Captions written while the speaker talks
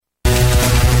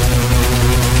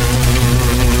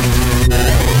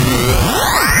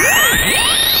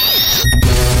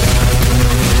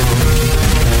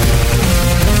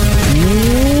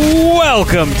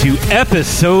Welcome to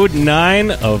episode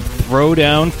 9 of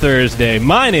Throwdown Thursday.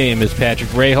 My name is Patrick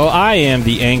Rahal. I am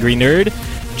the Angry Nerd.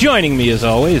 Joining me, as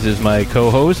always, is my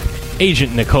co-host,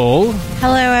 Agent Nicole.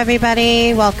 Hello,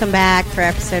 everybody. Welcome back for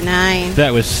episode 9.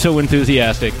 That was so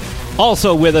enthusiastic.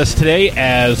 Also with us today,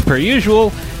 as per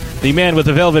usual, the man with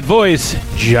the velvet voice,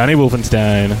 Johnny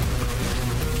Wolfenstein.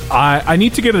 I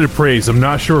need to get it appraised. I'm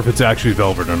not sure if it's actually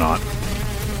velvet or not.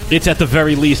 It's at the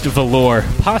very least velour,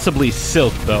 possibly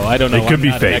silk, though. I don't know. It could I'm be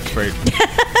not fake. An expert.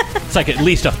 It's like at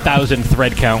least 1,000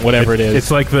 thread count, whatever it is.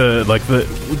 It's like the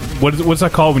what's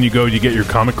that called when you get your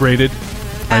comic graded?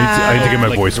 I need to get my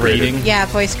like voice grading? graded. Yeah,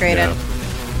 voice graded. Yeah.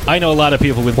 I know a lot of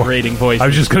people with grading voices. I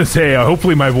was just gonna say,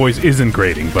 hopefully my voice isn't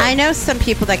grading. But I know some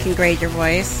people that can grade your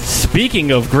voice.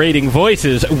 Speaking of grading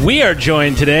voices, we are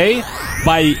joined today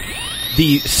by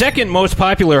the second most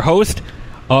popular host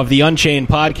of the Unchained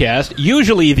podcast,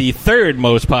 usually the third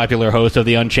most popular host of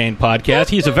the Unchained podcast.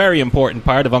 He's a very important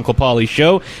part of Uncle Paulie's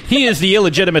show. He is the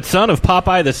illegitimate son of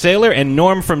Popeye the Sailor and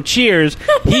Norm from Cheers.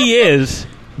 He is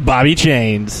Bobby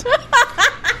Chains.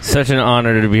 Such an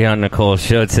honor to be on Nicole's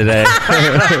show today.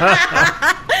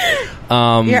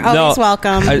 You're always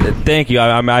welcome. Thank you.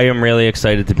 I am really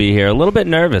excited to be here. A little bit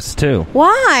nervous, too.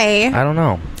 Why? I don't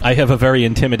know. I have a very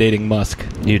intimidating musk.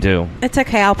 You do. It's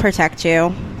okay. I'll protect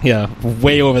you. Yeah,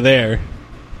 way over there.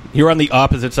 You're on the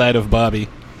opposite side of Bobby.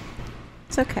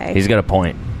 It's okay. He's got a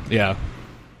point. Yeah.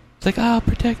 It's like, I'll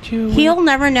protect you. He'll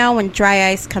never know when dry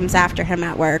ice comes after him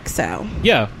at work, so.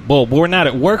 Yeah, well, we're not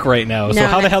at work right now, so No,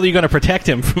 how the hell are you going to protect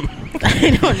him from...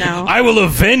 I don't know. I will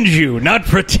avenge you, not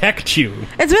protect you.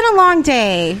 It's been a long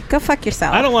day. Go fuck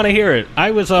yourself. I don't want to hear it. I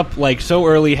was up, so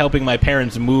early helping my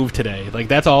parents move today.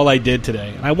 That's all I did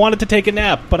today. I wanted to take a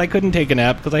nap, but I couldn't take a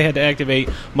nap because I had to activate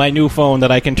my new phone that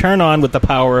I can turn on with the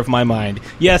power of my mind.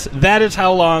 Yes, that is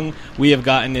how long we have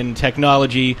gotten in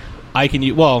technology. I can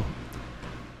use... Well...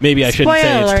 Maybe I shouldn't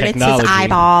say it's technology. It's his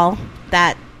eyeball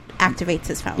that activates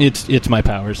his phone. It's my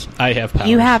powers. I have powers.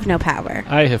 You have no power.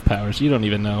 I have powers. You don't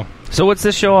even know. So what's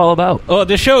this show all about? Oh,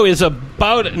 the show is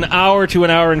about an hour to an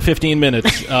hour and 15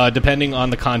 minutes, depending on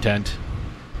the content.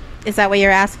 Is that what you're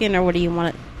asking, or what do you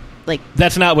want to...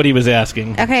 That's not what he was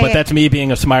asking. Okay. But that's me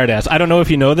being a smartass. I don't know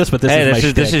if you know this, but this is my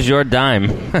shtick. This is your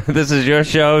dime. This is your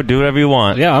show. Do whatever you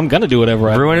want. Yeah, I'm going to do whatever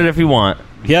I want. Ruin it if you want.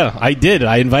 Yeah, I did.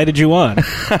 I invited you on.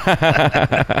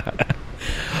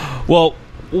 Well,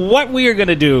 what we are going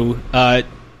to do,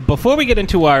 before we get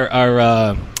into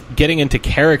our getting into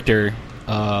character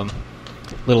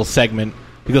little segment,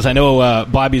 because I know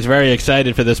Bobby's very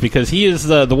excited for this, because he is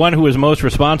the one who is most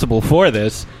responsible for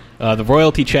this. The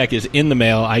royalty check is in the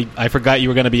mail. I forgot you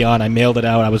were going to be on. I mailed it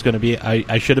out.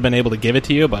 I should have been able to give it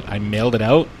to you, but I mailed it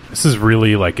out. this is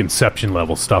really Inception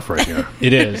level stuff right here.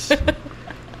 It is.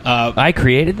 I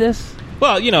created this?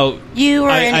 Well, You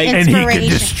were an And he inspiration. can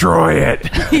destroy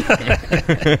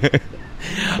it.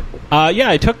 yeah,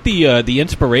 I took the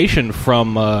inspiration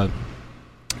from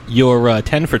your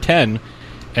 10 for 10,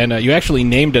 and you actually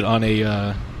named it on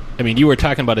a... you were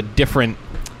talking about a different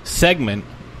segment,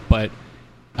 but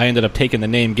I ended up taking the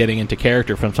name Getting Into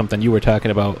Character from something you were talking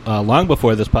about long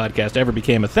before this podcast ever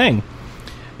became a thing.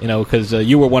 Because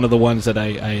you were one of the ones that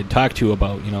I had talked to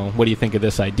about, what do you think of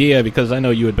this idea? Because I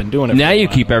know you had been doing it Now for a you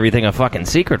while. keep everything a fucking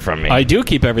secret from me. I do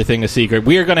keep everything a secret.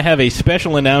 We are going to have a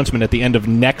special announcement at the end of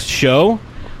next show.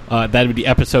 That would be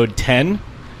episode 10.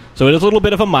 So it is a little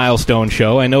bit of a milestone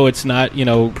show. I know it's not,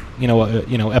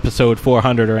 episode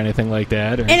 400 or anything like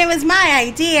that. And it was my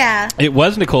idea. It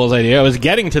was Nicole's idea. I was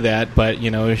getting to that, but,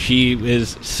 she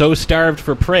is so starved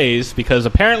for praise because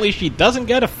apparently she doesn't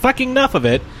get a fucking enough of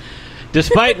it,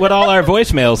 despite what all our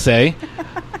voicemails say.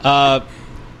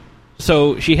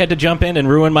 So she had to jump in and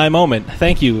ruin my moment.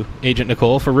 Thank you, Agent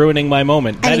Nicole, for ruining my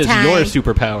moment. That Anytime. is your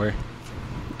superpower.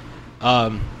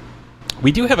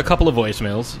 We do have a couple of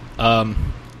voicemails.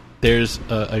 There's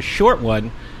a short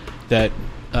one that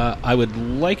I would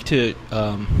like to...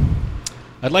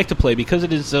 I'd like to play because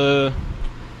it is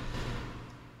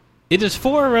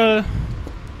for...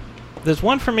 there's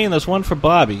one for me and there's one for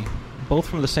Bobby. Both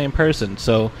from the same person,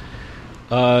 so...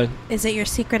 Is it your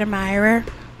secret admirer?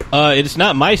 It's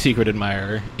not my secret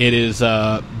admirer. It is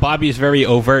Bobby's very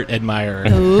overt admirer.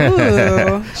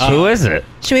 Ooh. Who is it?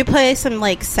 Should we play some,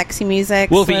 sexy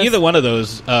music? Well, for either one of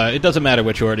those, it doesn't matter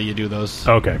which order you do those.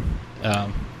 Okay.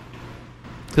 Because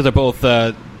they're both,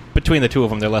 between the two of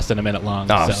them, they're less than a minute long.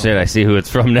 Oh, so. shit. I see who it's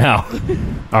from now.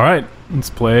 All right. Let's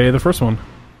play the first one.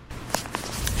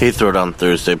 Hey, Throwdown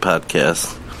Thursday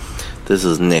podcast. This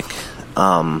is Nick.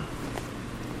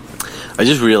 I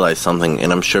just realized something,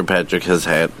 and I'm sure Patrick has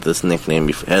had this nickname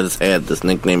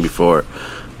before,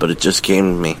 but it just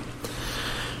came to me.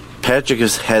 Patrick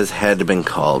has had to been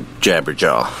called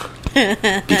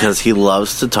Jabberjaw because he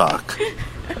loves to talk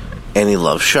and he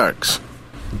loves sharks.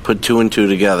 Put 2 and 2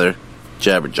 together,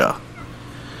 Jabberjaw.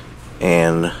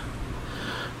 And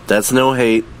that's no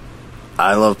hate.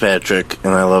 I love Patrick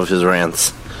and I love his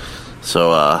rants.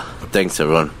 So, thanks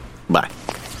everyone. Bye.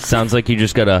 Sounds like you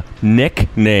just got a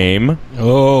nickname.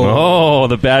 Oh. Oh,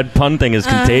 the bad pun thing is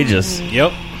contagious.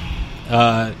 Yep.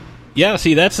 Yeah,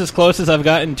 see, that's as close as I've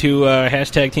gotten to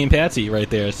hashtag Team Patsy right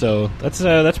there. So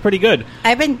that's pretty good.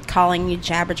 I've been calling you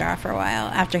Jabberjaw for a while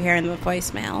after hearing the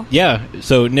voicemail. Yeah.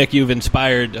 So, Nick, you've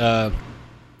inspired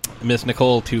Miss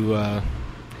Nicole to...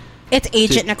 It's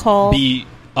Agent Nicole. Be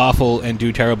awful and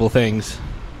do terrible things.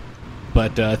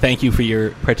 But thank you for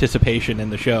your participation in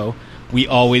the show. We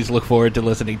always look forward to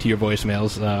listening to your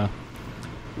voicemails.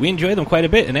 We enjoy them quite a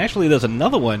bit. And actually, there's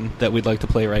another one that we'd like to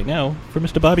play right now for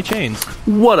Mr. Bobby Chains.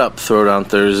 What up, Throwdown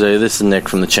Thursday? This is Nick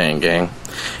from the Chain Gang.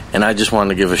 And I just wanted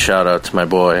to give a shout out to my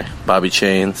boy, Bobby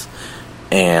Chains.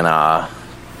 And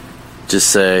just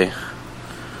say,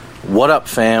 what up,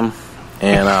 fam?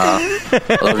 And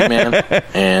I love you, man.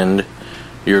 And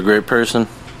you're a great person.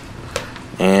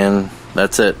 And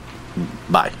that's it.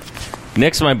 Bye.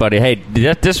 Nick's my buddy. Hey,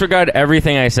 disregard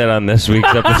everything I said on this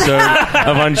week's episode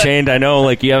of Unchained. I know,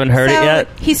 like, you haven't heard it yet.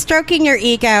 He's stroking your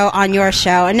ego on your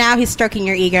show, and now he's stroking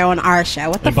your ego on our show.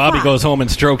 What the And Bobby fuck? goes home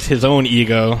and strokes his own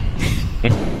ego.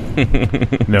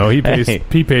 No, he pays. Hey.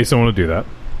 He pays someone to do that.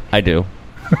 I do.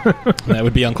 That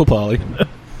would be Uncle Paulie.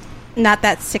 Not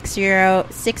that 60-year-old.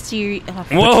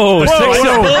 Whoa,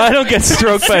 I don't get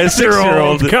stroked by a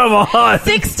 6-year-old. Come on,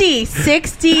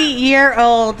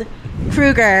 60-year-old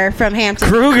Kruger from Hampton.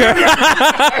 Kruger.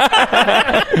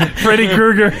 Freddy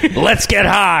Krueger. Let's get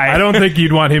high. I don't think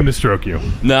you'd want him to stroke you.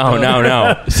 No.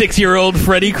 6-year-old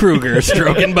Freddy Krueger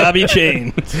stroking Bobby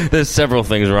Chains. There's several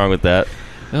things wrong with that.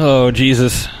 Oh,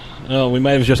 Jesus. Oh, we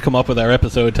might have just come up with our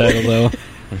episode title, though.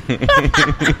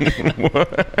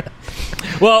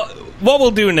 Well, what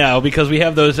we'll do now, because we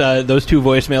have those 2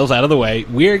 voicemails out of the way,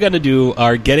 we're going to do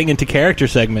our Getting Into Character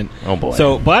segment. Oh, boy.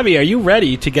 So, Bobby, are you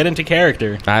ready to get into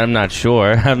character? I'm not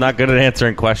sure. I'm not good at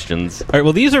answering questions. All right,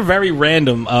 well, these are very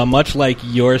random, much like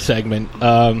your segment.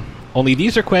 Only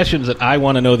these are questions that I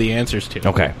want to know the answers to.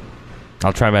 Okay.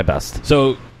 I'll try my best.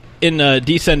 So, in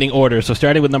descending order, so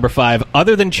starting with number 5,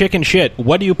 other than chicken shit,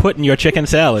 what do you put in your chicken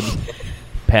salad?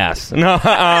 Pass. No,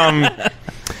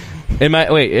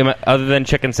 other than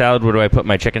chicken salad, where do I put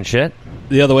my chicken shit?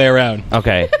 The other way around.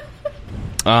 Okay.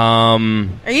 Are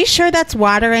you sure that's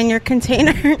water in your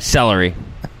container? Celery.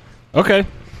 Okay.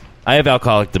 I have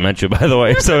alcoholic dementia, by the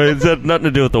way, so it's got nothing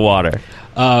to do with the water.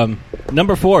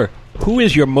 Number 4, who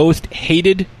is your most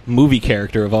hated movie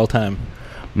character of all time?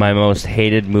 My most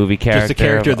hated movie character, Just a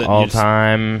character of that all you just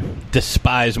time.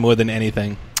 despise more than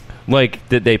anything. Like,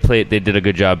 they did a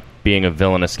good job being a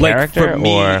villainous Like, character? for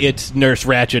me, or it's Nurse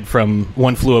Ratched from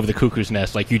One Flew Over the Cuckoo's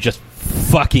Nest. Like, you just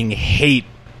fucking hate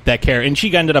that character. And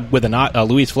she ended up with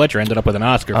Louise Fletcher ended up with an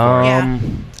Oscar for it. Yeah.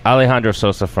 Alejandro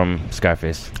Sosa from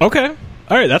Scarface. Okay.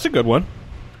 All right, that's a good one.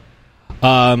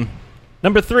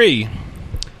 Number 3,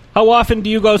 how often do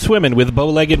you go swimming with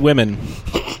bow-legged women?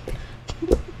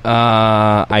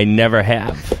 I never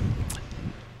have.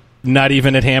 Not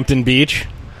even at Hampton Beach?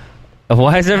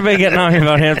 Why is everybody getting on here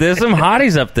about him? There's some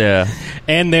hotties up there.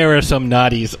 And there are some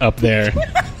naughties up there.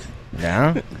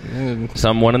 Yeah?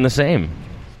 Some one and the same.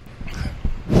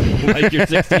 Like your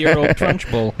 60-year-old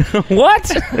Trunchbull. What?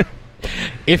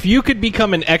 If you could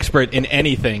become an expert in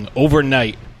anything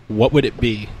overnight, what would it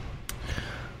be?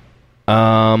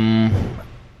 I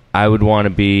would want to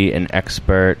be an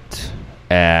expert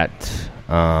at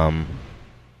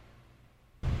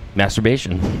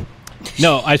masturbation.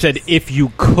 No, I said if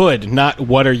you could, not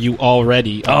what are you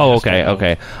already. Oh, okay.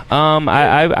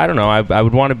 I don't know. I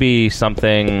would want to be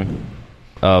something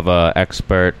of a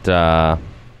expert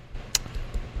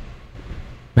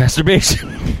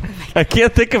masturbation. I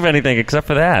can't think of anything except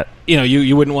for that. You know,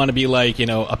 you wouldn't want to be like,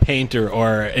 a painter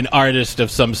or an artist of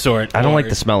some sort. I don't or- like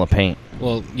the smell of paint.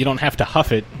 Well, you don't have to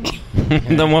huff it.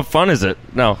 Then what fun is it?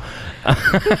 No.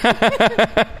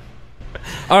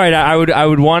 All right, I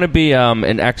would want to be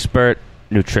an expert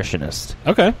nutritionist.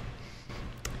 Okay.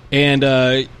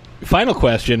 And final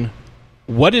question: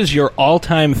 what is your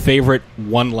all-time favorite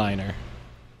one-liner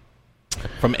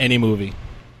from any movie?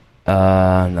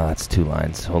 No, that's 2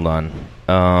 lines. Hold on.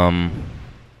 I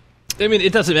mean,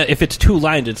 it doesn't matter if it's 2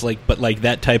 lines. It's like, but like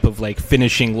that type of like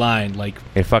finishing line. Like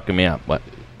You're fucking me up. What?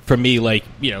 for me, like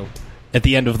at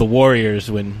the end of the Warriors,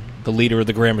 when the leader of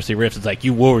the Gramercy Riffs is like,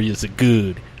 "You Warriors are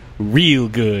good, real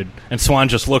good," and Swan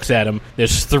just looks at him.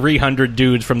 There's 300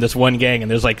 dudes from this one gang, and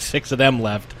there's like 6 of them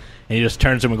left, and he just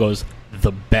turns to him and goes,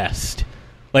 "The best."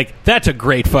 Like, that's a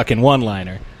great fucking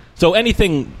one-liner. So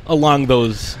anything along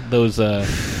those lines,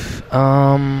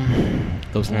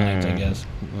 I guess.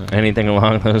 Anything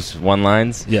along those one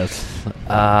lines? Yes.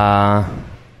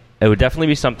 It would definitely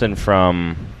be something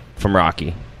from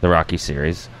Rocky, the Rocky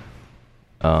series.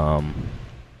 And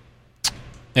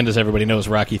as everybody knows,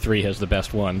 Rocky 3 has the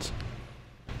best ones.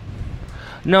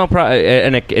 No,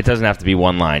 and it doesn't have to be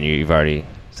one line. You've already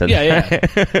said that.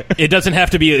 Yeah. It doesn't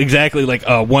have to be exactly like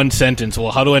one sentence.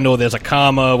 Well, how do I know there's a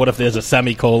comma? What if there's a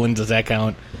semicolon? Does that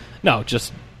count? No,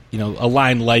 just, a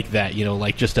line like that,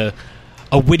 like just a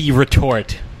witty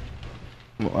retort.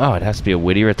 Oh, it has to be a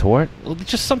witty retort? Well,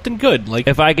 just something good. Like,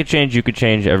 if I could change, you could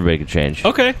change, everybody could change.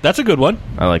 Okay, that's a good one.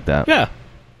 I like that. Yeah,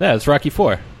 it's Rocky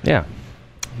 4. Yeah.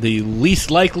 The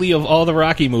least likely of all the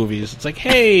Rocky movies. It's like,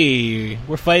 hey,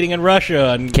 we're fighting in Russia.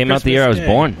 And came out the year I was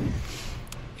born.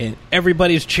 And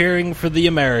everybody's cheering for the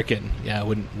American. Yeah, it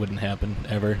wouldn't happen,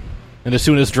 ever. And as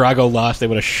soon as Drago lost, they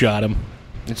would have shot him.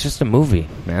 It's just a movie,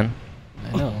 man.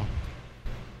 I know.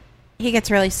 He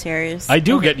gets really serious. I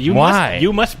do get... Why?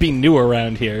 You must be new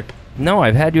around here. No,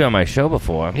 I've had you on my show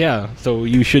before. Yeah, so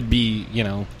you should be,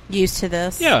 used to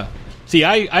this. Yeah. See,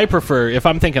 I prefer... If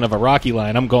I'm thinking of a Rocky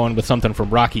line, I'm going with something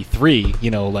from Rocky 3.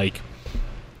 Like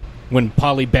when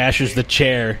Paulie bashes the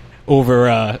chair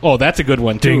over... that's a good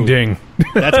one, too. Ding, ding.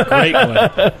 That's a great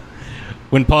one.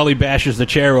 When Paulie bashes the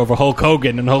chair over Hulk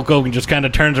Hogan, and Hulk Hogan just kind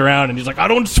of turns around, and he's like, "I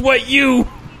don't sweat you."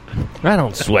 I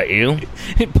don't sweat you.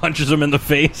 He punches him in the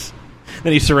face.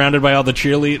 Then he's surrounded by all the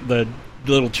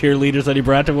little cheerleaders that he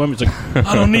brought to him. He's like,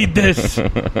 "I don't need this."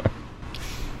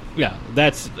 Yeah,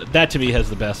 that to me has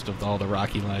the best of all the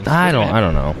Rocky lines. I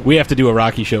don't know. We have to do a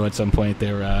Rocky show at some point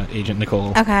there, Agent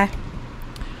Nicole. Okay.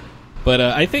 But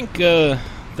I think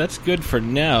that's good for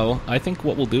now. I think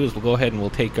what we'll do is we'll go ahead and we'll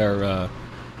take our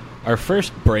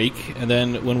first break, and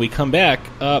then when we come back,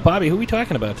 Bobby, who are we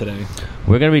talking about today?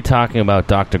 We're going to be talking about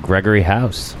Dr. Gregory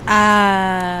House.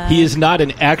 He is not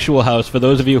an actual house. For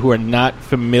those of you who are not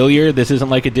familiar, this isn't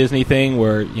like a Disney thing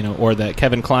where, or that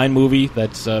Kevin Kline movie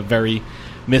that's very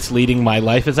misleading, My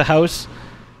Life as a House.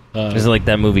 Is it like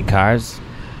that movie Cars?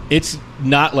 It's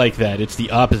not like that. It's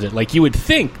the opposite. Like, you would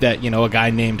think that, a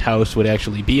guy named House would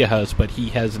actually be a house, but he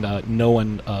has no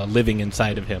one living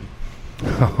inside of him.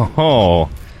 Oh,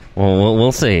 well,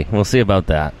 we'll see. We'll see about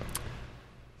that.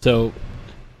 So,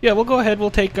 yeah, we'll go ahead. We'll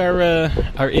take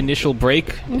our initial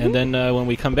break, and then when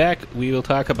we come back, we will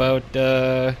talk about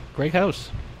Greg House.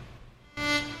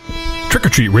 Trick or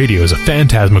Treat Radio is a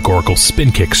phantasmagorical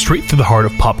spin kick straight through the heart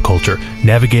of pop culture,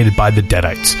 navigated by the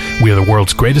Deadites. We are the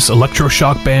world's greatest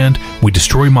electroshock band, we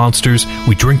destroy monsters,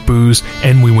 we drink booze,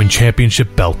 and we win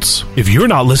championship belts. If you're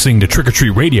not listening to Trick or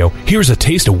Treat Radio, here's a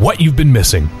taste of what you've been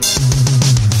missing.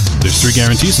 There's 3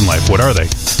 guarantees in life. What are they?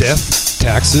 Death,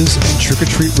 taxes, and Trick or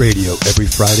Treat Radio every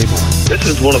Friday morning. This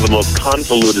is one of the most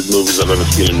convoluted movies I've ever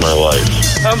seen in my life.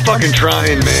 I'm fucking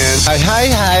trying, man.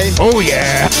 Hi. Oh,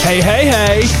 yeah. Hey.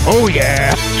 Oh,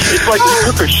 yeah. It's like you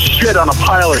took a shit on a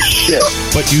pile of shit.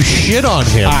 But you shit on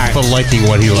him for liking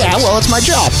what he likes. Yeah, well, it's my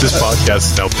job. This podcast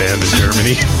is now banned in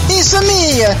Germany. It's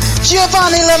me,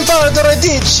 Giovanni Lombardo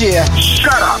Radici.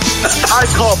 Shut up. I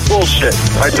call bullshit.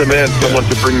 I demand someone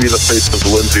to bring me the face of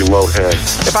Lindsay Lohan.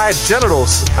 If I had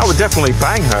genitals, I would definitely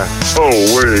bang her. Oh,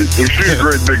 wait. Is she a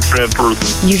great big fan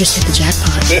person? You just hit the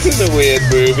jackpot. This is a weird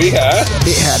movie, huh?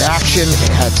 It had action,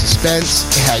 it had suspense,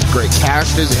 it had great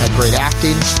characters, it had great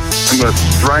acting. I'm going to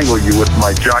strangle you with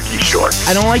my jockey shorts.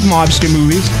 I don't like mobster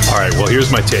movies. All right, well,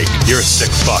 here's my take. You're a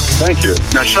sick fuck. Thank you.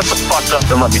 Now shut the fuck up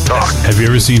and let me talk. Have you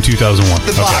ever seen 2001?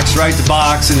 The box, right? The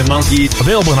box and the monkey.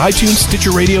 Available on iTunes,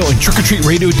 Stitcher Radio, and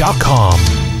trickortreatradio.com.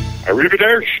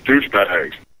 Arrivederci,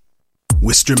 douchebags.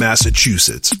 Worcester,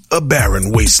 Massachusetts, a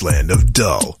barren wasteland of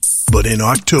dull. But in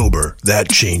October, that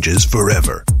changes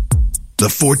forever. The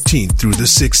 14th through the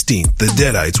 16th, the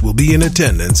Deadites will be in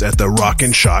attendance at the Rock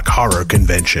and Shock Horror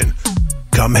Convention.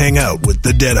 Come hang out with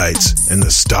the Deadites and the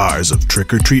stars of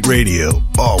Trick or Treat Radio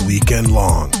all weekend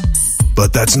long.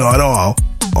 But that's not all.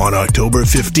 On October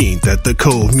 15th at the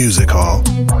Cove Music Hall,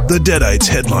 the Deadites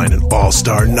headline an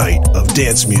all-star night of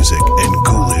dance music and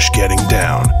ghoulish getting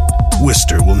down.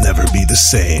 Worcester will never be the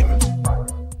same.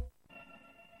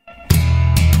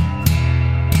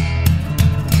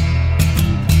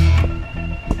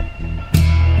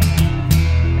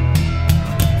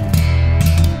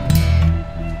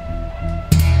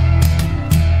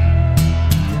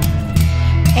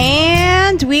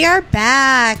 And we are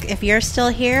back. If you're still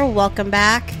here, welcome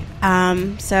back.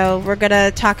 So we're going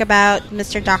to talk about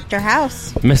Mr. Dr.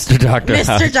 House. Mr. Dr. House.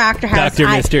 Mr. Dr. House. Dr.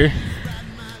 Mister.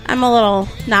 I'm a little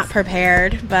not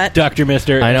prepared, but Dr.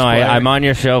 Mister. I know. I'm on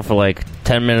your show for like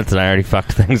 10 minutes and I already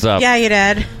fucked things up. yeah, you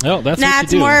did. Oh, that's Nah, what you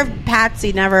it's do. more of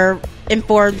Patsy never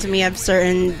informed me of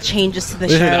certain changes to the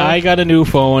Listen, show. I got a new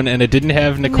phone, and it didn't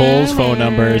have Nicole's phone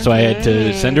number, so I had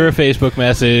to send her a Facebook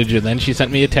message, and then she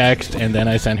sent me a text, and then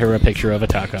I sent her a picture of a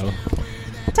taco.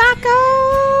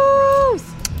 Tacos!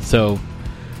 So,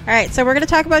 All right, so we're going to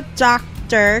talk about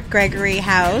Dr. Gregory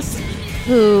House,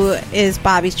 who is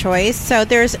Bobby's choice. So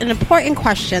there's an important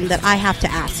question that I have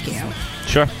to ask you.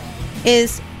 Sure.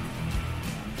 Is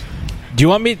do you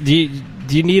want me? Do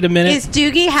you need a minute? Is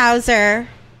Doogie Howser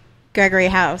Gregory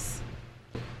House?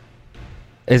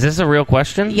 Is this a real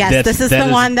question? Yes, this is the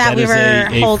one that we were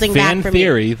holding back from from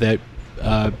theory you. that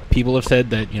people have said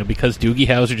that, because Doogie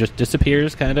Howser just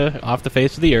disappears kind of off the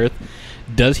face of the earth,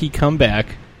 does he come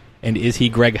back, and is he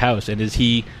Greg House, and is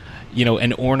he,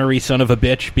 an ornery son of a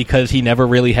bitch because he never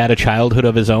really had a childhood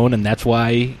of his own, and that's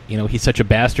why, he's such a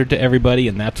bastard to everybody,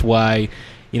 and that's why,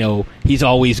 he's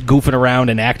always goofing around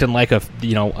and acting like a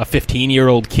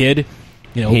 15-year-old kid.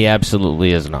 He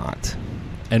absolutely is not.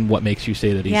 And what makes you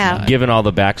say that he's not? Given all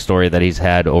the backstory that he's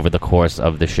had over the course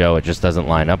of the show, it just doesn't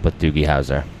line up with Doogie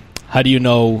Howser. How do you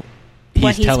know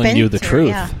he's telling you the truth?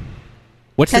 Yeah.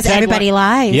 What's the Because everybody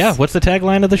lies. Yeah, what's the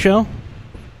tagline of the show?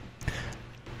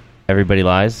 Everybody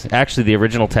lies. Actually, the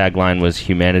original tagline was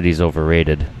 "Humanity's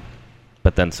overrated,"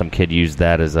 but then some kid used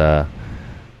that as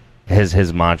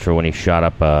his mantra when he shot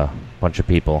up a bunch of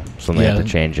people, so they had to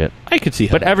change it. I could see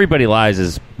how. But "Everybody lies"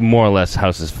 is more or less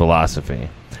House's philosophy.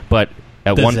 But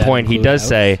at Does one that point, he include does House?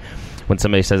 say, when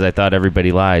somebody says, "I thought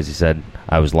everybody lies," he said,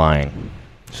 "I was lying."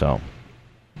 So,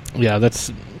 yeah,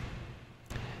 that's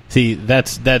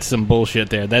some bullshit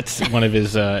there. That's one of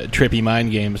his trippy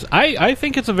mind games. I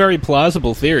think it's a very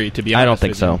plausible theory, to be honest. I don't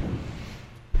think so.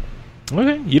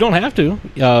 Okay, you don't have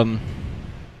to.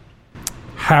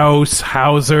 House,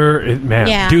 Hauser, man.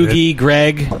 Yeah. Doogie,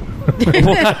 Greg.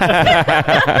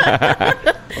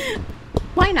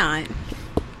 Why not?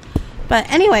 But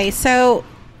anyway, so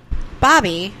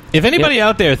Bobby. If anybody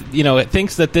out there,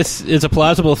 thinks that this is a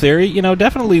plausible theory,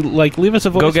 definitely leave us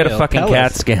a voicemail. go get a fucking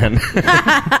CAT scan.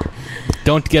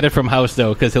 Don't get it from House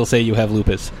though, because he'll say you have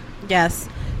lupus. Yes.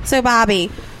 So Bobby,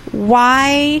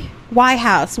 why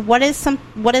House? What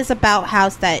is about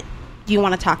House that you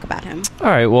want to talk about him? All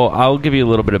right, well, I'll give you a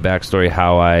little bit of backstory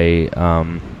how I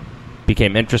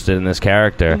became interested in this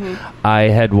character. Mm-hmm. I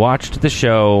had watched the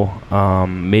show,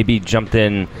 maybe jumped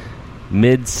in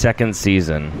mid-second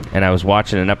season, and I was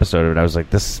watching an episode of it, and I was like,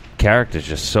 this character is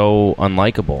just so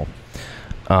unlikable.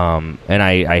 And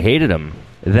I hated him.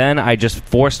 Then I just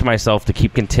forced myself to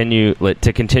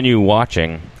continue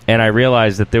watching, and I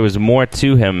realized that there was more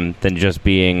to him than just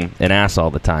being an ass all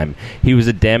the time. He was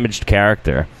a damaged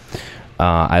character.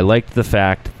 I liked the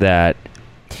fact that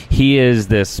he is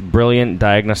this brilliant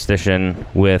diagnostician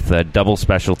with a double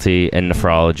specialty in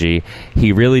nephrology.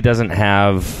 He really doesn't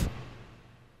have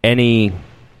any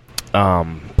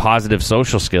positive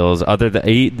social skills other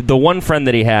than the one friend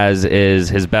that he has is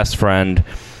his best friend,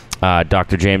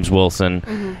 Dr. James Wilson,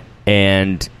 mm-hmm.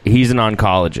 and he's an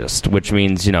oncologist, which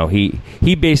means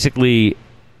he basically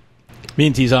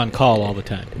means he's on call all the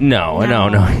time. No.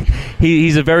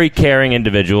 He's a very caring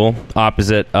individual,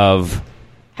 opposite of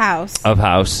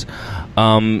House.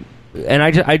 And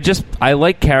I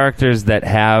like characters that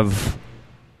have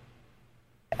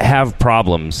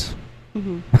problems.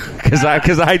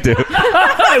 Because I do.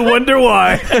 I wonder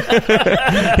why.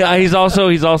 Yeah, he's also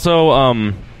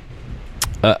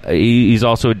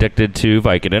addicted to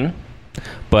Vicodin,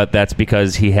 but that's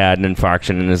because he had an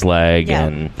infarction in his leg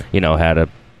and had a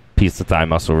piece of thigh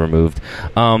muscle removed.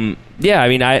 Yeah, I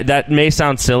mean, that may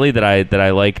sound silly that I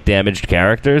like damaged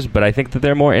characters, but I think that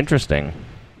they're more interesting.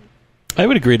 I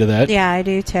would agree to that. Yeah, I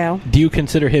do too. Do you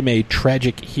consider him a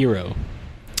tragic hero?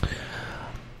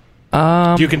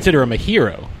 Do you consider him a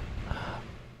hero?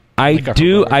 I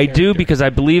do, because I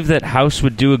believe that House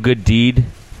would do a good deed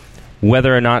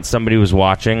whether or not somebody was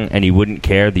watching, and he wouldn't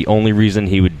care. The only reason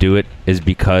he would do it is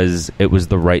because it was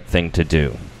the right thing to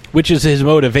do. Which is his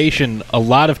motivation a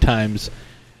lot of times,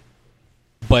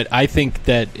 but I think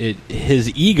that his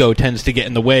ego tends to get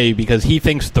in the way because he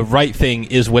thinks the right thing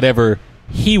is whatever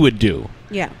he would do.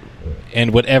 Yeah.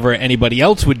 And whatever anybody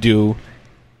else would do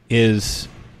is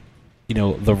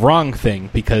the wrong thing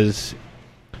because,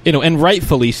 and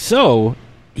rightfully so,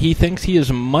 he thinks he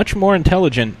is much more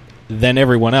intelligent than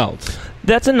everyone else.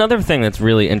 That's another thing that's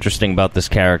really interesting about this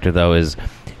character, though, is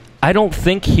I don't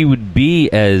think he would be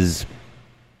as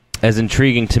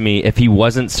intriguing to me if he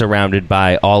wasn't surrounded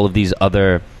by all of these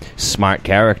other smart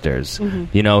characters.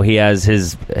 Mm-hmm. He has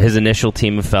his initial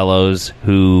team of fellows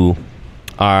who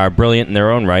are brilliant in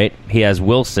their own right. He has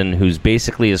Wilson, who's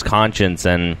basically his conscience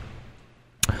and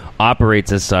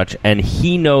operates as such, and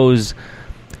he knows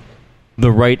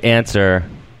the right answer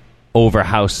over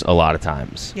House a lot of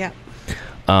times. Yeah.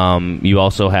 You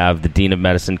also have the Dean of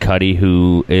Medicine, Cuddy,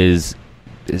 who is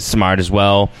smart as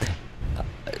well.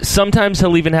 Sometimes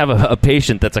he'll even have a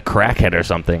patient that's a crackhead or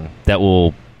something that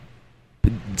will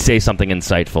say something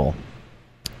insightful.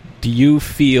 Do you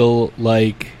feel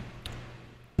like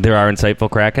there are insightful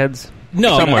crackheads?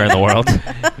 No, somewhere in the world.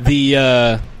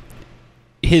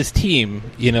 His team,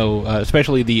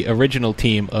 especially the original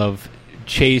team of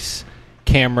Chase,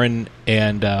 Cameron,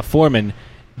 and Foreman.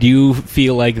 Do you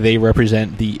feel like they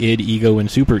represent the id, ego, and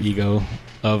superego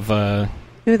of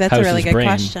Ooh, that's House's a really good brain?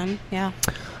 question. Yeah.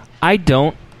 I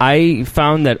don't. I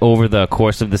found that over the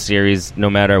course of the series,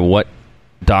 no matter what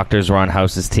doctors were on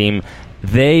House's team,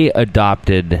 they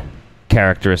adopted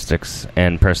characteristics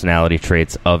and personality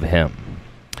traits of him.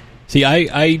 See,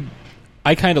 I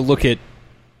kind of look at,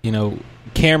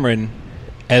 Cameron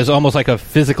as almost like a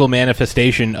physical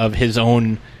manifestation of his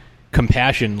own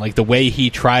compassion, like the way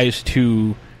he tries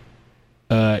to,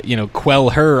 quell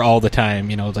her all the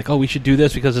time. It's like, oh, we should do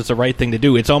this because it's the right thing to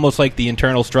do. It's almost like the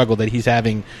internal struggle that he's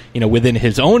having, within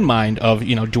his own mind of,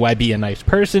 do I be a nice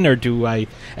person or do I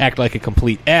act like a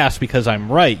complete ass because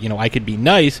I'm right? I could be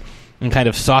nice and kind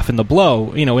of soften the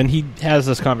blow, and he has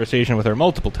this conversation with her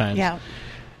multiple times. Yeah.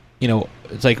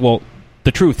 It's like, well,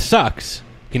 the truth sucks.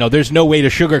 There's no way to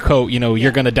sugarcoat,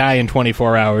 you're going to die in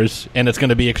 24 hours and it's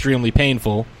going to be extremely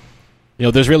painful.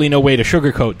 There's really no way to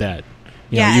sugarcoat that.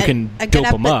 You can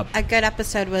dope them up. A good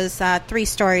episode was 3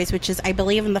 Stories, which is, I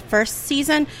believe, in the first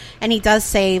season. And he does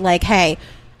say, like, hey,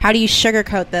 how do you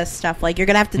sugarcoat this stuff? Like, you're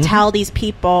going to have to tell these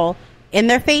people in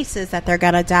their faces that they're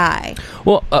going to die.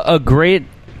 Well, a great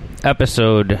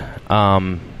episode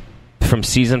from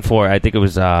season 4, I think it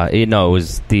was, it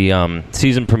was the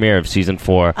season premiere of season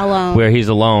 4. Alone. Where he's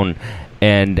alone.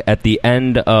 And at the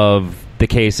end of the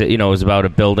case, it was about a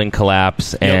building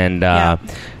collapse. Yep. And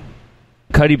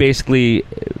Cuddy basically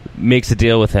makes a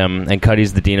deal with him, and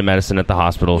Cuddy's the Dean of Medicine at the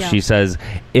hospital. Yeah. She says,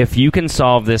 if you can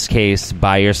solve this case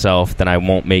by yourself, then I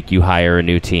won't make you hire a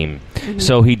new team. Mm-hmm.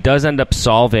 So he does end up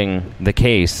solving the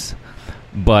case,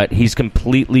 but he's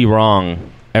completely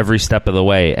wrong every step of the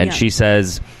way. And she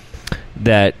says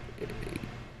that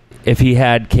if he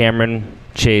had Cameron,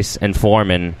 Chase, and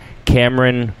Foreman,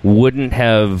 Cameron wouldn't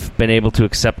have been able to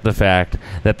accept the fact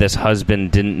that this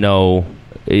husband didn't know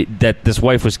that this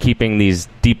wife was keeping these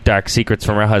deep, dark secrets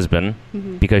from her husband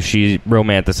because she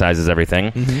romanticizes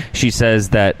everything. She says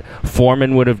that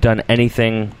Foreman would have done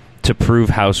anything to prove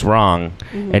House wrong,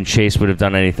 and Chase would have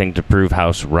done anything to prove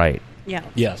House right. Yeah.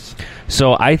 Yes.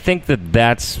 So I think that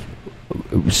that's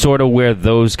sort of where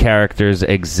those characters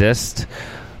exist.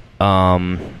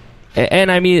 And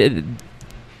I mean,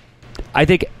 I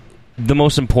think the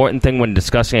most important thing when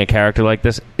discussing a character like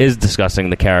this is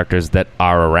discussing the characters that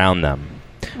are around them.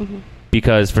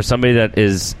 Because for somebody that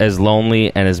is as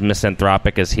lonely and as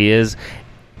misanthropic as he is,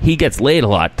 he gets laid a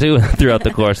lot, too, throughout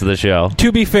the course of the show.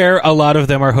 To be fair, a lot of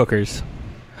them are hookers.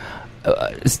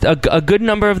 A good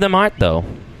number of them aren't, though.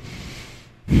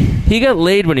 He got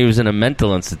laid when he was in a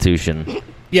mental institution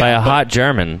by a hot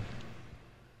German.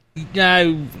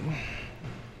 Yeah,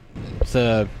 it's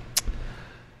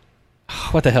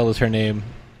what the hell is her name?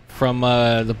 From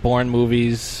the Bourne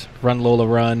movies, Run Lola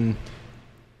Run.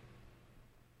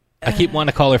 I keep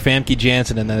wanting to call her Famke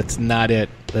Janssen, and that's not it.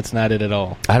 That's not it at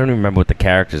all. I don't even remember what the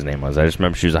character's name was. I just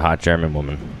remember she was a hot German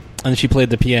woman. And she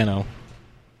played the piano.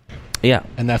 Yeah.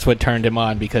 And that's what turned him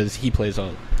on, because he plays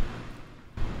all...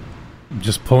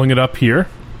 Just pulling it up here.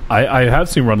 I have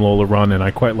seen Run Lola Run, and I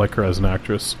quite like her as an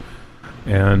actress.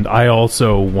 And I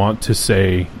also want to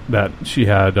say that she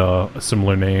had a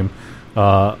similar name,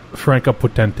 Franca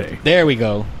Potente. There we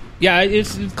go. Yeah,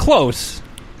 it's close.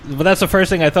 But that's the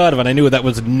first thing I thought of, and I knew that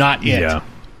was not it.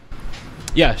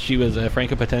 Yeah, she was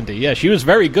Franca Potente. Yeah, she was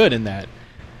very good in that.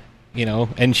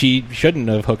 And she shouldn't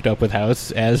have hooked up with House,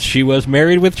 as she was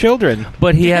married with children.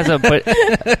 But he has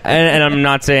and I'm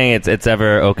not saying it's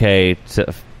ever okay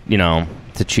to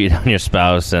to cheat on your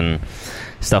spouse and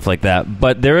stuff like that.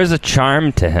 But there is a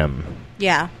charm to him.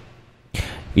 Yeah.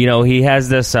 He has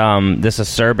this this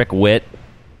acerbic wit,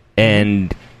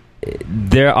 and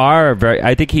there are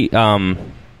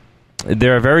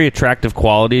there are very attractive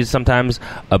qualities sometimes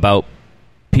about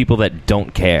people that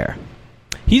don't care.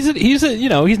 He's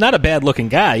not a bad looking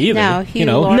guy either.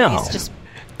 No, no. He's just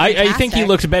fantastic. I think he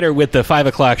looks better with the 5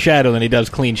 o'clock shadow than he does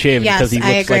clean shaven Yes, because he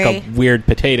I looks like a agree. weird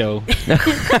potato.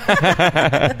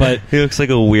 But He looks like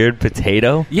a weird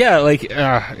potato. yeah, like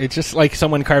it's just like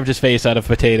someone carved his face out of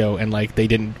potato and like they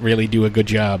didn't really do a good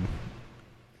job.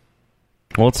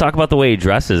 Well, let's talk about the way he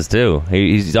dresses too.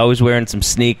 He's always wearing some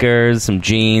sneakers, some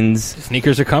jeans,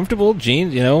 Sneakers are comfortable,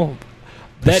 jeans, you know.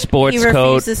 a That sports He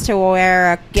coat. refuses to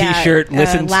wear a T-shirt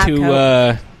listens lab to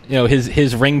coat. you know, his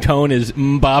ringtone is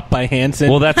 "Mbop" by Hanson.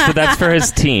 Well, that's for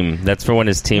his team. That's for when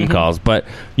his team calls. But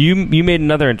you made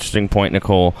another interesting point,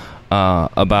 Nicole,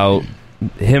 about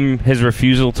his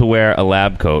refusal to wear a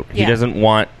lab coat. He Yeah. doesn't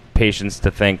want patients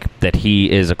to think that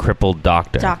he is a crippled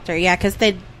doctor. Doctor, yeah, because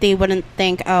they wouldn't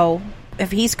think, oh, if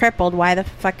he's crippled, why the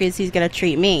fuck is he going to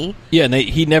treat me? Yeah, and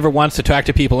he never wants to talk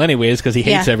to people anyways because he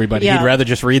hates Yeah, everybody. yeah. He'd rather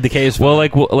just read the case. Well,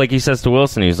 like he says to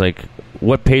Wilson, he's like,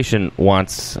 "What patient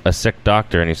wants a sick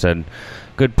doctor?" And he said,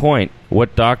 "Good point.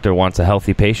 What doctor wants a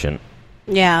healthy patient?"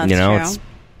 Yeah, that's true. It's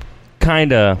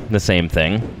kind of the same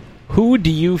thing. Who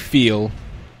do you feel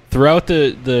throughout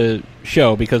the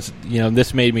show? Because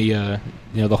this made me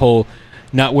the whole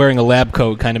not wearing a lab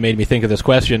coat kind of made me think of this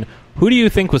question. Who do you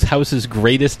think was House's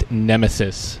greatest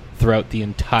nemesis throughout the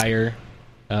entire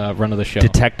run of the show?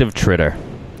 Detective Tritter.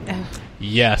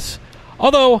 Yes.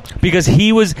 Although because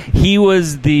he was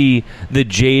the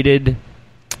jaded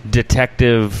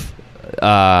detective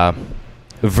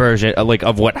version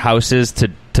of what House is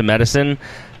to medicine,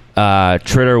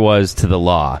 Tritter was to the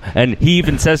law. And he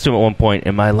even says to him at one point,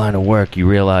 "In my line of work, you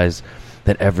realize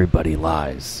that everybody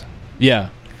lies." Yeah.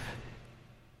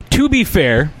 To be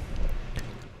fair,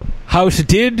 House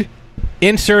did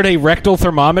insert a rectal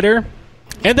thermometer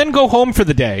and then go home for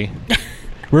the day,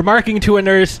 remarking to a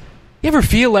nurse, "You ever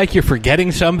feel like you're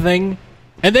forgetting something?"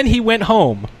 And then he went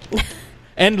home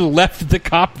and left the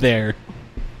cop there.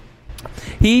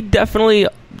 He definitely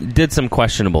did some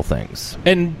questionable things.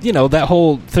 And, that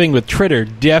whole thing with Tritter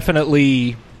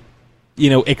definitely,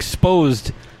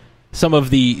 exposed some of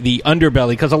the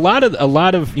underbelly. Because a lot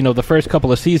of the first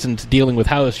couple of seasons dealing with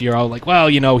House, you're all like, well,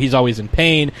 he's always in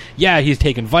pain. Yeah, he's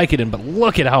taking Vicodin, but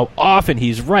look at how often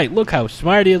he's right. Look how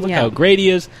smart he is. Look how great he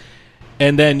is.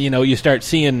 And then, you start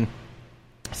seeing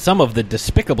some of the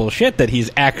despicable shit that he's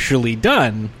actually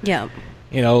done. Yeah.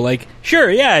 Sure,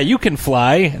 yeah, you can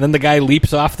fly. And then the guy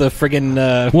leaps off the friggin'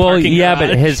 parking garage.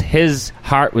 But his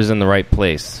heart was in the right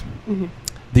place. Mm-hmm.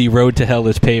 The road to hell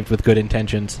is paved with good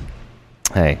intentions.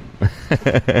 Hey.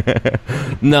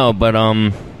 No, but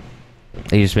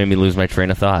he just made me lose my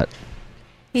train of thought.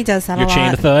 He does that Your a lot.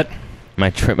 chain of thought? My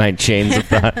chains of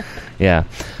thought. Yeah.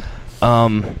 I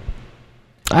don't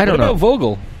know. What about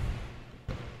Vogel?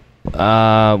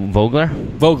 Vogler?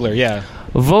 Vogler, yeah.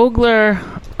 Vogler,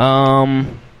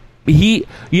 he,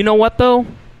 you know what though?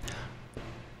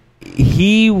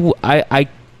 I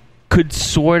could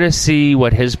sort of see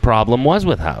what his problem was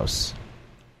with House.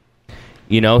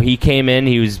 He came in,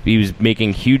 he was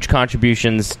making huge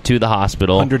contributions to the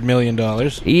hospital. $100 million.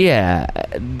 Yeah.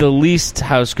 The least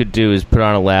House could do is put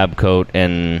on a lab coat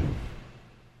and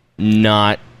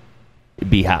not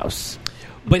be House.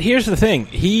 But here's the thing.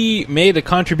 He made a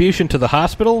contribution to the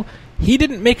hospital. He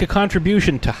didn't make a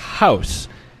contribution to House.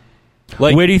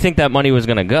 Where do you think that money was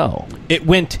going to go? It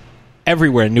went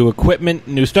everywhere. New equipment,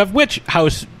 new stuff, which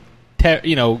House,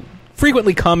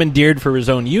 frequently commandeered for his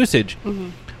own usage.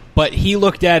 Mm-hmm. But he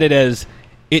looked at it as,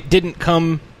 it didn't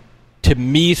come to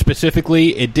me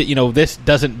specifically. It did, this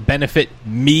doesn't benefit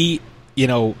me,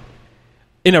 in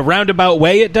a roundabout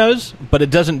way it does, but it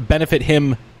doesn't benefit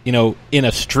him, in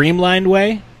a streamlined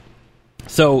way.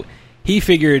 So he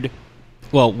figured,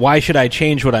 well, why should I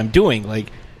change what I'm doing? Like,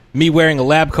 me wearing a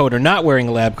lab coat or not wearing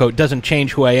a lab coat doesn't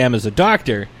change who I am as a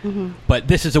doctor. Mm-hmm. But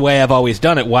this is the way I've always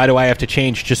done it. Why do I have to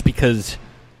change just because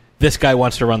this guy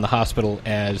wants to run the hospital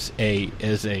as a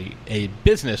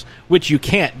business, which you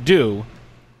can't do,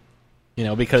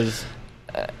 because...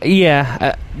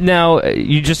 Now,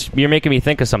 you're making me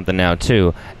think of something now,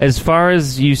 too. As far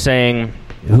as you saying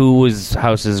who was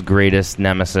House's greatest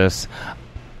nemesis,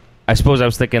 I suppose I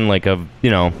was thinking, of,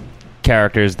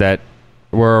 characters that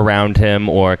were around him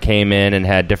or came in and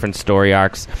had different story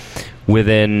arcs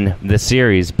within the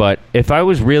series. But if I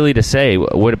was really to say,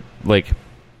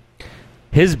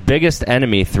 his biggest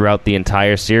enemy throughout the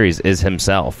entire series is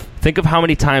himself. Think of how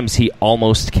many times he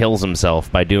almost kills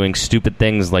himself by doing stupid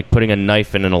things like putting a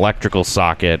knife in an electrical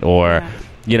socket or,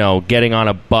 getting on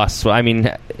a bus. Well, I mean,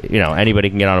 anybody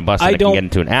can get on a bus and can get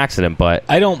into an accident, but...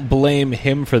 I don't blame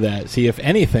him for that. See, if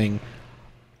anything,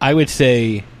 I would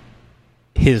say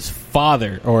his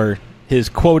father, or his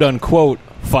quote-unquote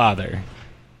father,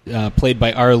 played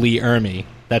by R. Lee Ermey,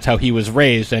 That's how he was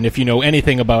raised. And if you know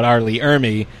anything about R. Lee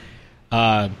Ermey,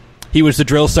 he was the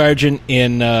drill sergeant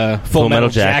in Full Metal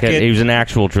Jacket. He was an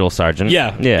actual drill sergeant.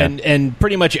 Yeah. And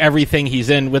pretty much everything he's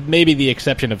in, with maybe the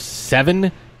exception of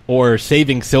Seven or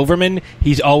Saving Silverman,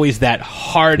 he's always that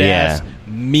hard-ass,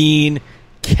 mean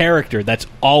character. That's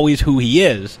always who he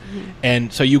is.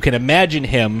 And so you can imagine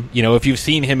him, if you've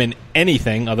seen him in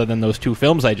anything other than those 2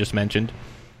 films I just mentioned,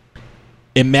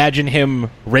 imagine him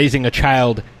raising a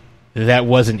child that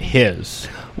wasn't his.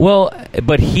 Well,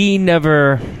 but he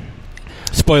never...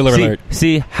 Spoiler alert.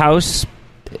 See, House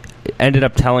ended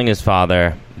up telling his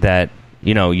father that,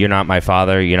 you're not my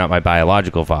father, you're not my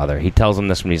biological father. He tells him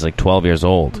this when he's like 12 years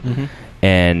old. Mm-hmm.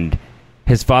 And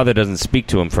his father doesn't speak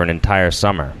to him for an entire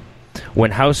summer.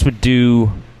 When House would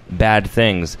do bad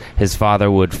things, his father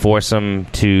would force him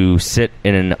to sit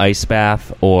in an ice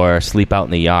bath or sleep out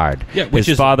in the yard. Yeah,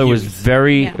 his father was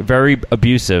very, very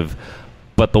abusive,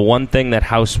 but the one thing that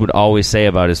House would always say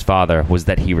about his father was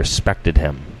that he respected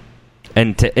him.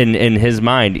 And in his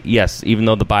mind, yes, even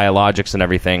though the biologics and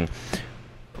everything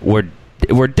were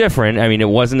different, I mean, it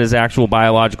wasn't his actual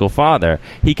biological father,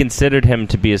 he considered him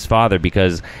to be his father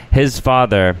because his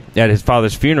father, at his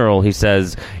father's funeral, he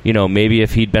says, maybe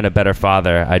if he'd been a better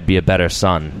father, I'd be a better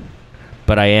son.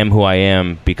 But I am who I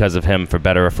am because of him, for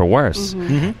better or for worse.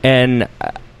 Mm-hmm. And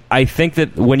I think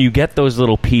that when you get those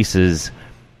little pieces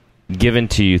given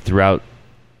to you throughout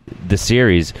the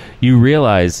series, you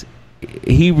realize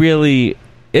he really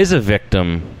is a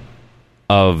victim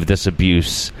of this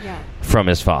abuse from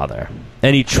his father.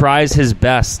 And he tries his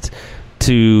best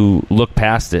to look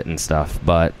past it and stuff,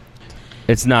 but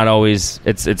it's not always,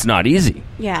 it's not easy.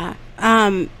 Yeah.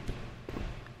 I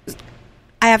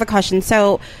have a question.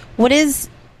 So what is,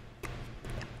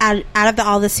 out of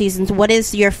all the seasons, what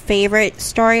is your favorite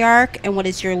story arc and what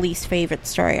is your least favorite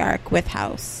story arc with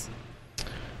House?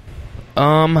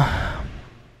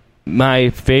 My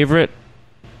favorite,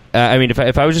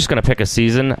 if I was just going to pick a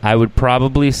season, I would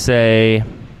probably say...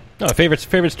 No, favorite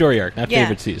story arc, not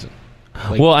favorite season.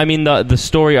 Well, I mean, the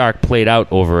story arc played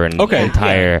out over an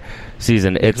entire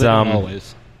season. It's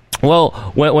always. Well,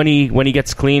 when he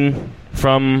gets clean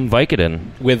from Vicodin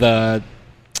with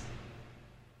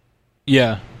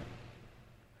yeah.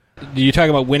 Do you talk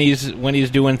about when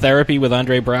he's doing therapy with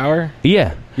Andre Braugher?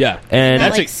 Yeah. And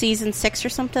that's like season 6 or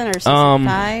something, or season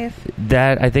 5.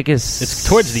 That I think it's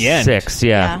towards the end. 6,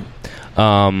 yeah.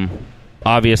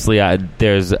 Obviously,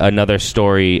 there's another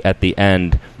story at the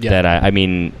end that I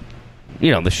mean,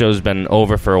 the show's been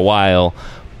over for a while,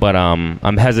 but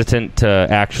I'm hesitant to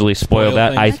actually spoil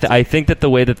that. I think that the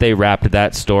way that they wrapped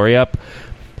that story up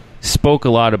spoke a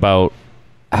lot about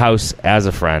House as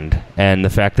a friend and the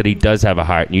fact that he does have a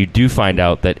heart, and you do find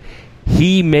out that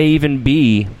he may even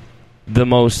be the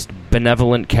most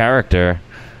benevolent character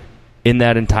in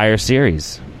that entire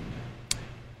series.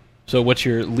 So what's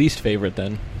your least favorite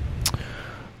then?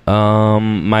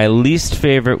 My least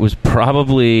favorite was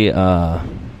probably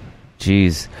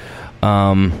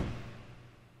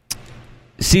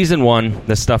season 1,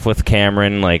 the stuff with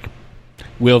Cameron, like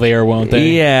will they or won't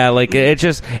they? Yeah, like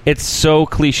it's so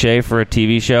cliche for a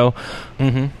TV show.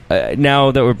 Mm-hmm.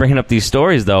 Now that we're bringing up these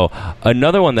stories, though,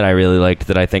 another one that I really liked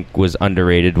that I think was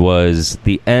underrated was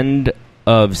the end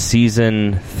of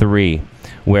season 3,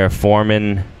 where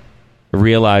Foreman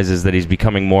realizes that he's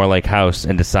becoming more like House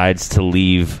and decides to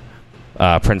leave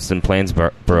Princeton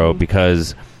Plainsboro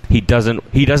because he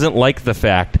doesn't like the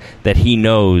fact that he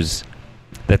knows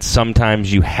that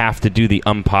sometimes you have to do the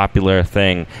unpopular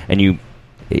thing, and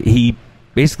he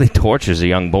basically tortures a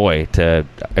young boy to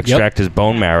extract his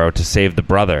bone marrow to save the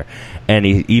brother. And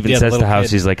he even says to House,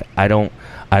 he's like, I don't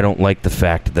like the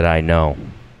fact that I know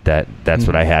that's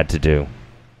what I had to do.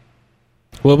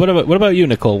 Well, what about you,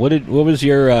 Nicole? What was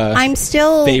your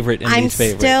favorite and least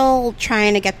favorite? I'm still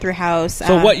trying to get through House.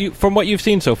 So from what you've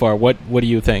seen so far, what do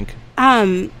you think?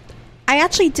 I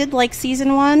actually did like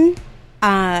season 1.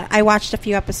 I watched a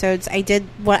few episodes. I did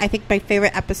what I think my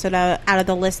favorite episode out of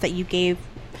the list that you gave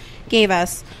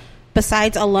us,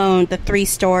 besides Alone, the 3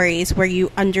 stories where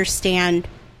you understand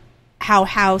how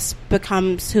House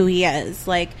becomes who he is.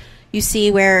 Like, you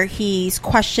see where he's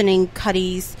questioning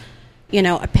Cuddy's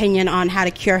opinion on how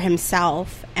to cure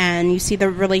himself, and you see the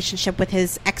relationship with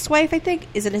his ex-wife. I think,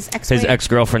 is it his ex-wife? His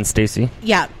ex-girlfriend Stacy.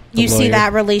 Yeah, you see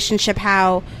that relationship,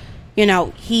 how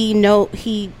he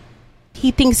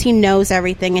thinks he knows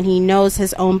everything, and he knows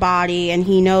his own body, and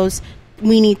he knows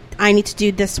I need to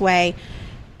do this way,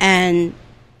 and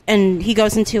he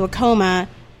goes into a coma,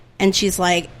 and she's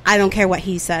like, I don't care what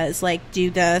he says, like, do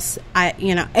this.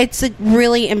 It's a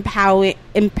really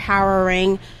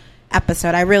empowering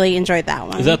episode. I really enjoyed that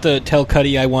one. Is that the Tell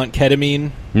Cuddy I Want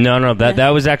Ketamine? No, that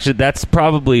was actually, that's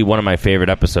probably one of my favorite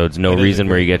episodes, No Reason,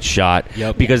 where he gets shot.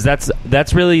 Yep. Because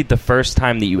that's really the first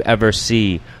time that you ever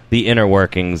see the inner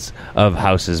workings of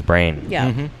House's brain.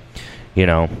 Yeah. Mm-hmm. You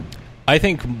know? I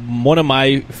think one of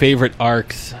my favorite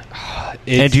arcs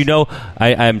is... And you know,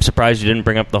 I'm surprised you didn't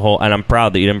bring up the whole... And I'm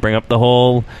proud that you didn't bring up the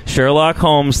whole Sherlock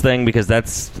Holmes thing, because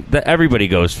everybody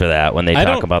goes for that when they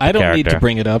talk about the character. I don't need to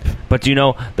bring it up. But you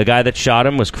know, the guy that shot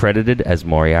him was credited as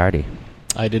Moriarty.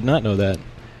 I did not know that.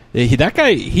 That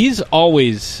guy, he's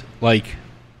always, like,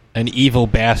 an evil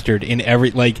bastard in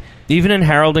every... like. Even in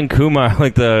Harold and Kumar,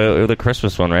 like the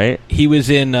Christmas one, right? He was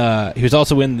in... he was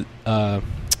also in...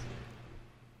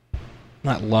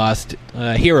 not Lost,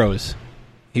 Heroes.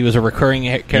 He was a recurring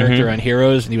character on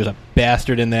Heroes, and he was a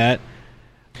bastard in that.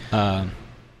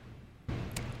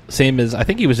 Same as, I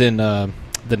think he was in The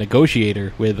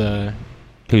Negotiator with...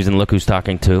 he was in Look Who's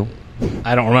Talking Too.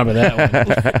 I don't remember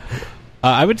that one.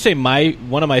 I would say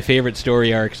one of my favorite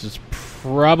story arcs is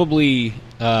probably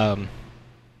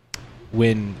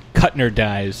when Kuttner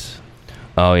dies.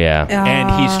 Oh, yeah.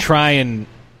 And he's trying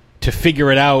to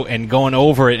figure it out and going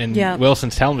over it, and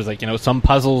Wilson's telling him, like, some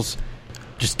puzzles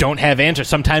just don't have answers.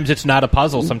 Sometimes it's not a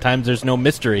puzzle. Sometimes there's no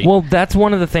mystery. Well, that's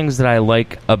one of the things that I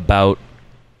like about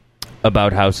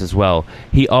House as well.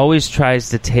 He always tries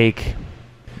to take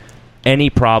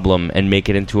any problem and make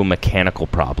it into a mechanical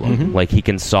problem. Mm-hmm. Like, he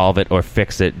can solve it or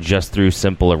fix it just through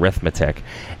simple arithmetic.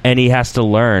 And he has to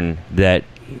learn that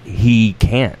he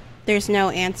can't. There's no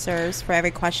answers for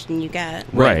every question you get.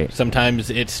 Right. Sometimes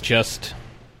it's just...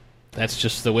 that's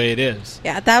just the way it is.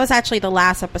 Yeah, that was actually the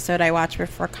last episode I watched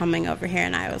before coming over here,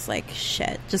 and I was like,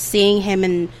 shit. Just seeing him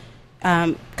in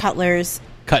Kuttner's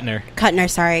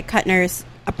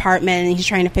apartment, and he's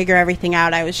trying to figure everything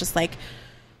out. I was just like,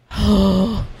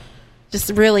 oh, just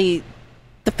really,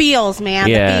 the feels, man.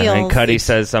 Yeah, the feels. and Cuddy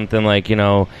says something like,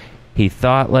 he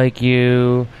thought like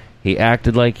you, he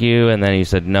acted like you, and then he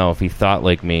said, no, if he thought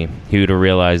like me, he would have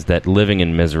realized that living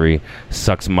in misery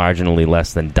sucks marginally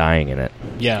less than dying in it.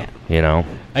 Yeah.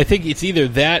 I think it's either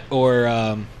that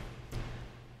or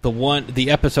the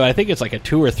episode, I think it's like a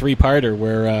 2 or 3-parter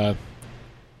where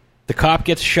the cop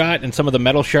gets shot and some of the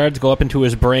metal shards go up into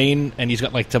his brain, and he's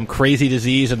got like some crazy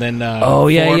disease, and then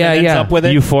Foreman ends up with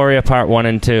it. Euphoria Part 1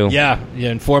 and 2. Yeah,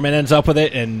 and Foreman ends up with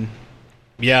it, and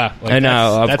and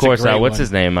of course, what's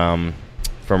his name?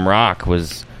 From Rock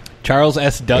was Charles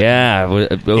S. Dutton. Yeah,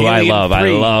 who I love. 3.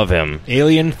 I love him.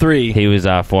 Alien 3. He was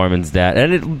Foreman's dad,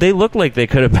 and they look like they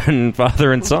could have been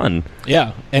father and son.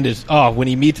 Yeah, and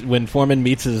when Foreman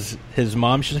meets his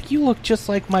mom, she's like, "You look just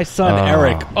like my son,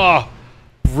 Eric." Oh,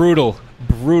 brutal.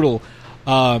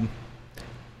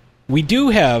 We do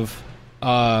have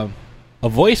a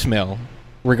voicemail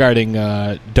regarding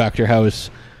Dr. House.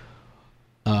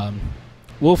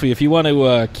 Wolfie, if you want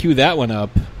to cue that one up.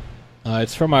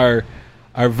 It's from our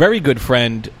very good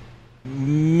friend,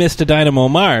 Mr. Dynamo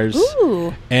Mars.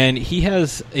 Ooh. And he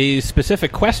has a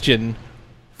specific question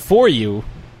for you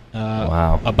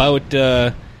about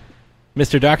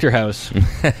Mr. Dr. House.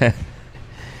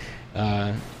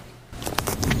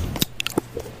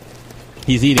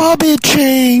 He's eating. Bobby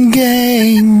Chain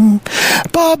Gang.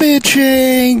 Bobby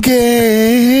Chain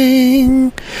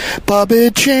Gang. Bobby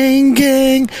Chain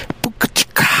Gang.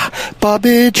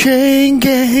 Bobby Chain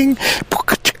Gang,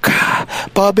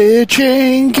 Bobby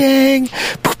Chain Gang,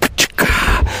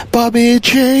 Bobby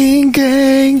Chain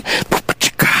Gang,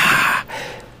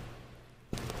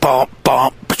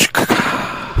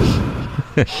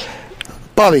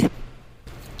 Bobby,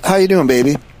 how you doing,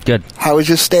 baby? Good. How was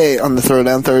your stay on the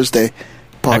Throwdown Thursday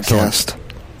podcast?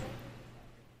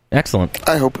 Excellent.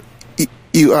 I hope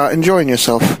you are enjoying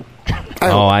yourself.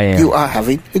 I am. You are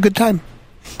having a good time.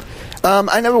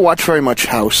 I never watched very much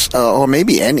House, or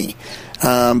maybe any,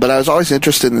 but I was always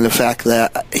interested in the fact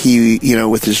that he,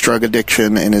 with his drug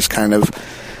addiction and his kind of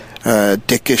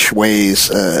dickish ways,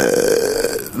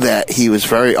 that he was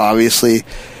very obviously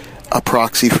a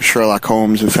proxy for Sherlock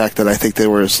Holmes. In fact, that I think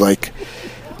there was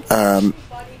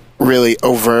really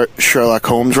overt Sherlock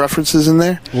Holmes references in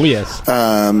there. Oh, yes.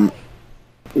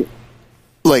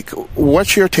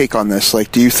 What's your take on this?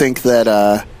 Do you think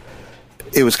that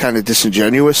it was kind of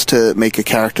disingenuous to make a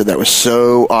character that was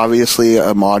so obviously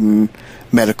a modern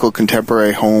medical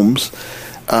contemporary Holmes,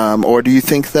 or do you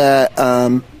think that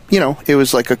it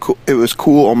was it was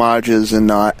cool homages and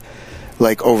not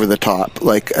over the top?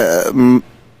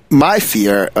 My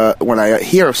fear when I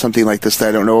hear of something like this that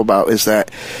I don't know about is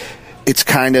that it's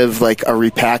kind of like a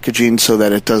repackaging so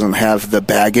that it doesn't have the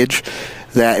baggage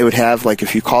that it would have, like,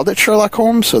 if you called it Sherlock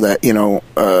Holmes, so that,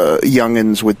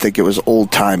 youngins would think it was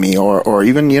old-timey, or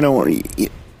even, the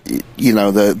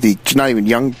not even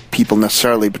young people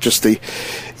necessarily, but just the,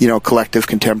 collective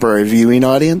contemporary viewing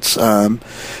audience.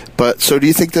 But so do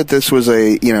you think that this was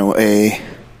a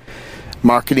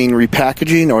marketing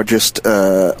repackaging, or just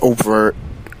overt,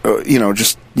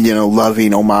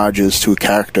 loving homages to a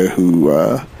character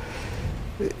who,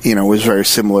 was very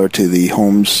similar to the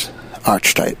Holmes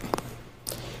archetype?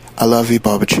 I love you,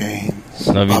 Bobby Chains.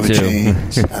 Love you Bobby too.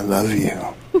 Chains, I love you.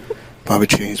 Bobby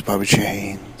Chains, Bobby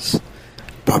Chains.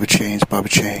 Bobby Chains, Bobby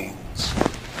Chains.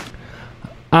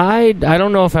 I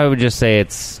don't know if I would just say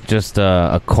it's just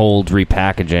a cold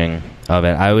repackaging of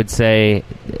it. I would say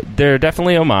there are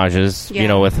definitely homages,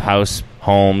 with House,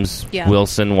 Holmes,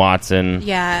 Wilson, Watson.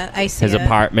 Yeah, I see his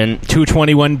apartment.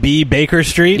 221B Baker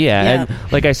Street. Yeah, and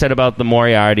like I said about the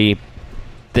Moriarty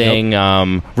thing,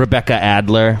 Rebecca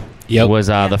Adler was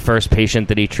the first patient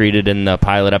that he treated in the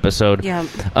pilot episode. Yeah.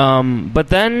 But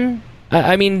then,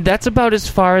 I mean, that's about as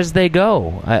far as they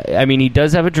go. I mean, he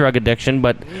does have a drug addiction,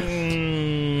 but...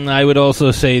 I would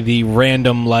also say the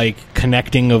random,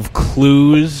 connecting of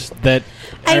clues that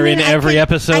are in every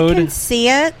episode. I can see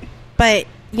it, but,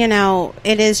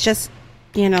 it is just,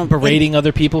 berating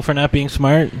other people for not being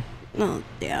smart. Well,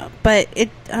 yeah, but I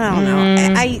don't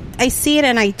know. I see it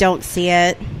and I don't see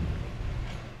it.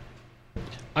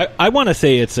 I want to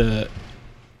say it's a.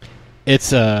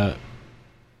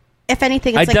 If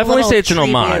anything, it's I'd definitely say it's an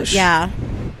tribute. homage. Yeah.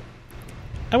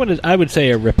 I would say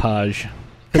a rippage.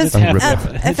 Because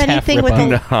if anything,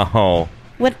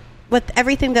 with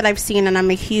everything that I've seen, and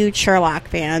I'm a huge Sherlock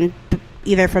fan,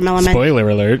 either from Elementary. Spoiler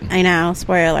alert! I know,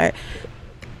 spoiler alert.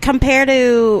 Compared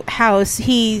to House,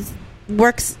 he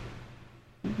works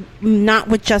not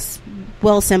with just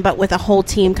Wilson, but with a whole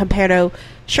team. Compared to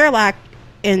Sherlock,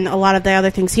 in a lot of the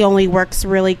other things, he only works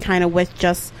really kind of with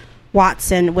just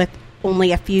Watson, with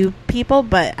only a few people.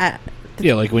 But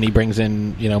like when he brings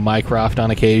in Mycroft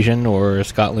on occasion, or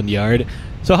Scotland Yard.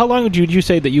 So how long would you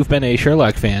say that you've been a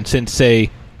Sherlock fan? Since, say,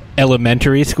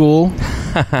 elementary school?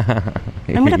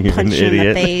 I'm going to punch you in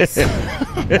the face.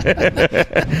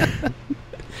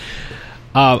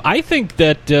 I think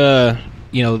that,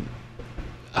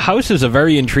 House is a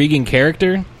very intriguing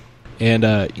character. And,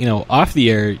 off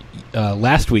the air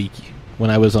last week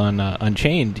when I was on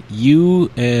Unchained,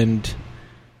 you and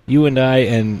I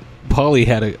and Paulie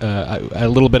had a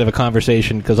little bit of a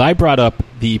conversation, because I brought up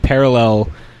the parallel...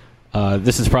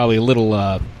 this is probably a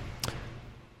little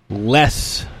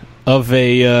less of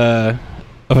an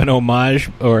homage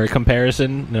or a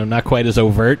comparison, not quite as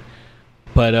overt.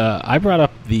 But I brought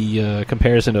up the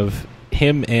comparison of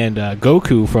him and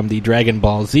Goku from the Dragon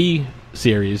Ball Z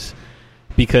series,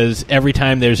 because every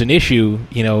time there's an issue,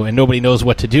 and nobody knows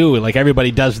what to do,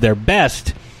 everybody does their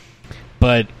best,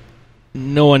 but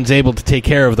no one's able to take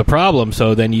care of the problem.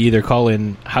 So then you either call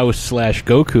in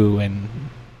House/Goku, and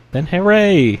then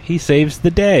hooray, he saves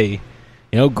the day.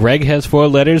 Greg has 4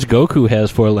 letters, Goku has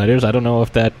 4 letters. I don't know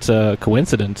if that's a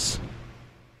coincidence.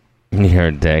 You're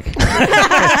a dick.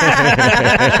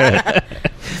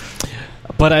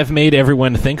 But I've made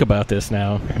everyone think about this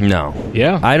now. No.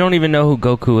 Yeah. I don't even know who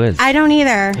Goku is. I don't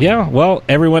either. Yeah, well,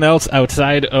 everyone else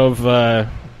outside of,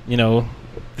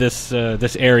 this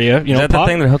area. Is that the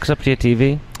thing that hooks up to your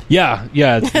TV? Yeah.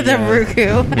 The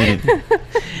Roku.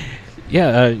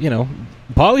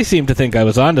 Paulie seemed to think I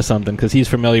was onto something because he's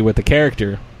familiar with the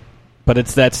character. But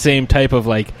it's that same type of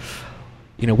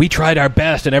we tried our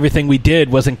best and everything we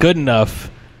did wasn't good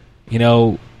enough.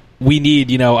 We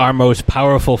need, our most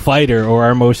powerful fighter or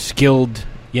our most skilled,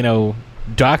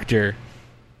 doctor.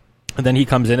 And then he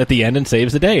comes in at the end and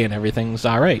saves the day and everything's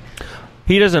all right.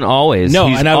 He doesn't always. No,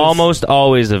 he's almost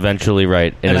always eventually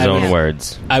right in his own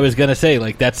words. I was going to say,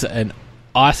 that's an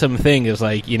awesome thing is,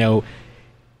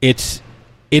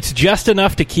 it's just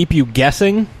enough to keep you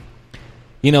guessing.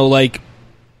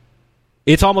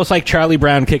 It's almost like Charlie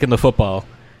Brown kicking the football.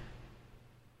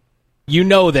 You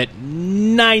know that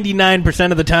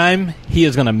 99% of the time he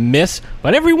is going to miss,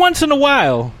 but every once in a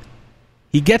while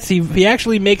he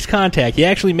actually makes contact. He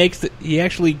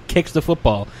actually kicks the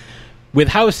football. With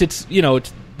House, it's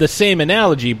the same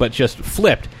analogy but just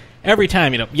flipped. Every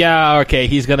time, okay,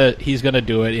 he's gonna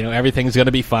do it. Everything's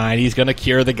gonna be fine. He's gonna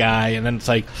cure the guy, and then it's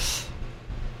like,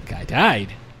 the guy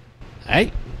died.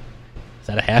 Right? Is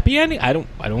that a happy ending? I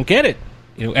don't get it.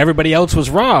 Everybody else was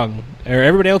wrong, or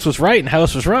everybody else was right, and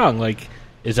House was wrong.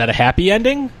 Is that a happy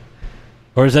ending,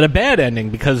 or is that a bad ending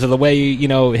because of the way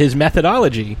his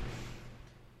methodology?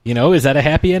 Is that a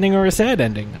happy ending or a sad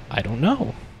ending? I don't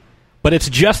know, but it's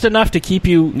just enough to keep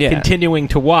you continuing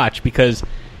to watch, because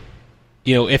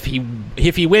if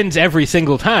he wins every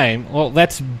single time, well,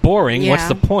 that's boring. Yeah. What's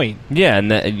the point? Yeah,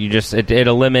 and it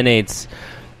eliminates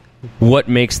what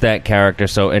makes that character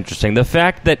so interesting. The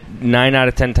fact that 9 out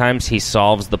of 10 times he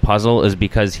solves the puzzle is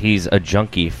because he's a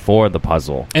junkie for the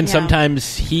puzzle. And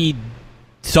sometimes he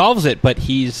solves it, but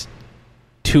he's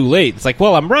too late. It's like,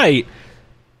 well, I'm right,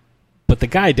 but the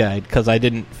guy died because I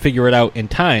didn't figure it out in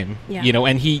time. Yeah.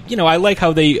 And he, I like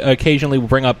how they occasionally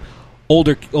bring up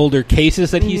older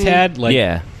cases that he's had. Like,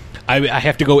 yeah. I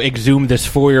have to go exhume this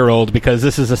 4-year-old because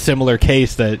this is a similar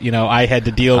case that I had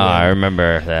to deal with. I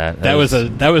remember that. That was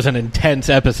an intense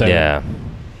episode. Yeah.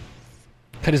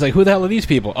 Because he's like, who the hell are these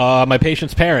people? My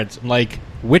patient's parents. I'm like,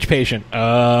 which patient?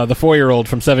 The 4-year-old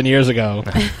from 7 years ago.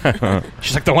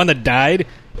 She's like, the one that died?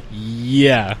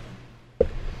 Yeah.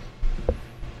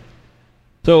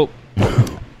 So,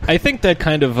 I think that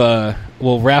kind of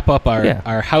will wrap up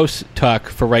our house talk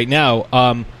for right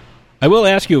now. I will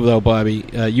ask you, though, Bobby,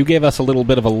 you gave us a little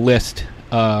bit of a list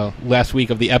last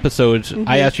week of the episodes. Mm-hmm.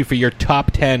 I asked you for your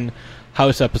top 10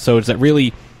 house episodes that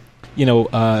really,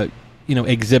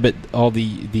 exhibit all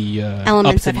the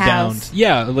elements ups and of House. downs.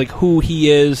 Yeah, like who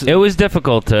he is. It was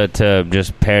difficult to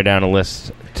just pare down a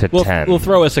list to 10. We'll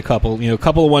throw us a couple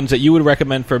of ones that you would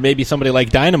recommend for maybe somebody like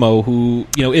Dynamo who,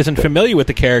 isn't familiar with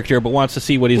the character but wants to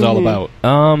see what he's all about.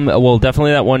 Well,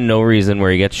 definitely that one, No Reason, where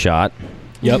he gets shot.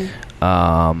 Yep.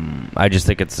 I just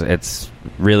think it's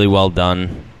really well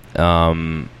done.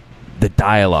 The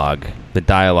dialogue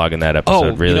in that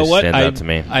episode really stands out to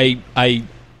me. I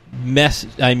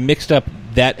mixed up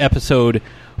that episode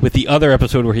with the other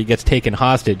episode where he gets taken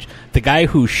hostage. The guy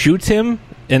who shoots him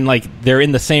and they're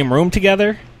in the same room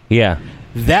together. Yeah.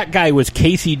 That guy was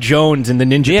Casey Jones in the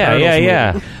Ninja Turtles movie.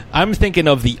 Yeah. I'm thinking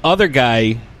of the other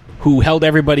guy who held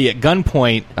everybody at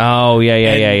gunpoint. Oh,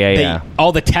 yeah.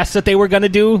 All the tests that they were going to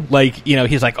do,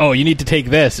 he's like, oh, you need to take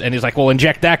this. And he's like, well,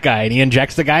 inject that guy. And he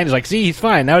injects the guy, and he's like, see, he's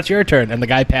fine. Now it's your turn. And the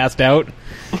guy passed out.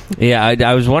 Yeah,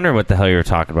 I was wondering what the hell you were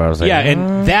talking about. I was like,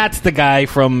 and that's the guy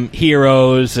from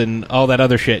Heroes and all that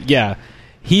other shit. Yeah,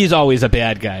 he's always a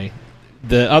bad guy.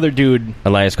 The other dude...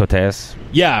 Elias Koteas?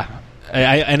 Yeah.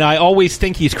 I always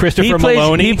think he's Christopher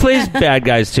Maloney. He plays bad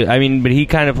guys too. I mean, but he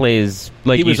kind of plays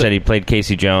you said. He played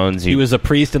Casey Jones. He was a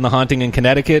priest in The Haunting in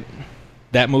Connecticut.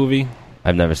 That movie.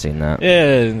 I've never seen that.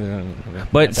 Yeah,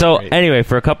 but so anyway,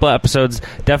 for a couple of episodes,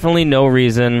 definitely No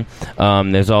Reason.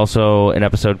 There's also an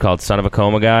episode called Son of a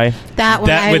Coma Guy. That one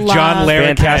I with love. John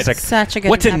Larroquette. Fantastic. Such a good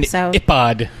What's episode. an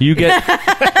ipod?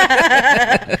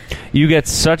 You get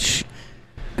such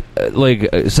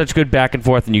good back and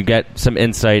forth, and you get some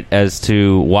insight as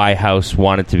to why House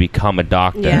wanted to become a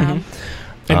doctor. Yeah.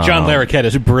 And John Larroquette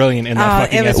is brilliant in that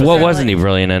fucking episode. What wasn't he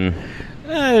brilliant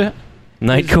in?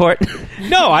 Night Court?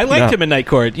 No, I liked him in Night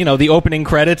Court. The opening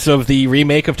credits of the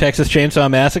remake of Texas Chainsaw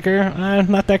Massacre,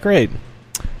 not that great.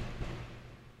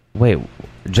 Wait,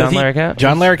 John Larroquette?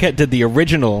 John Larroquette did the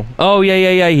original. Oh,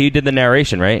 yeah. He did the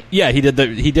narration, right? Yeah, he did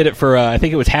it for, I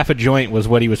think it was half a joint was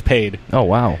what he was paid. Oh,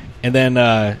 wow. And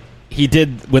then he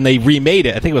did, when they remade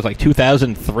it, I think it was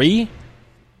 2003,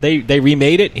 they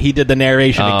remade it, he did the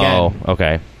narration again. Oh,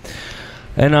 okay.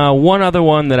 And one other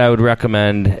one that I would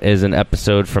recommend is an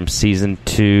episode from Season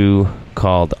 2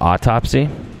 called Autopsy.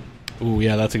 Ooh,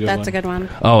 yeah, that's a good one. That's a good one.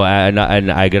 Oh, and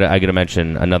I gotta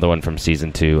mention another one from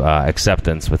Season 2,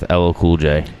 Acceptance with LL Cool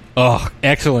J. Oh,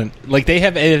 excellent!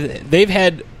 They've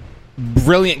had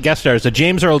brilliant guest stars. The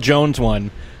James Earl Jones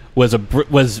one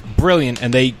was brilliant,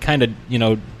 and they kind of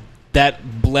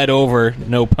that bled over,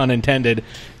 no pun intended,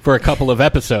 for a couple of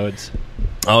episodes.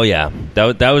 Oh yeah,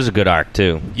 that was a good arc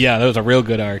too. Yeah, that was a real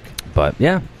good arc. But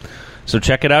yeah, so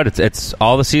check it out. It's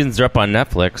all the seasons are up on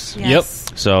Netflix. Yes.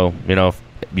 Yep. So if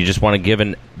you just want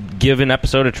to give an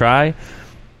episode a try,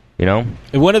 And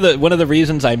one of the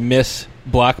reasons I miss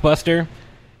Blockbuster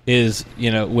is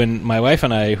when my wife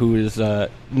and I, who is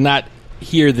not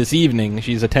here this evening,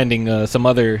 she's attending some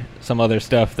other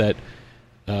stuff that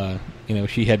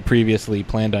she had previously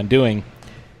planned on doing.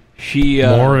 She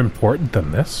more important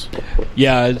than this?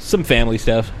 Yeah, some family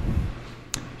stuff.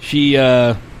 She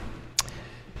and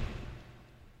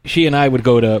I would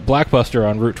go to Blockbuster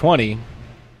on Route 20,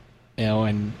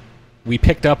 and we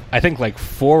picked up, I think,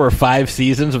 4 or 5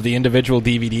 seasons of the individual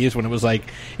DVDs when it was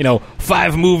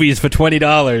 5 movies for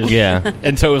 $20. Yeah.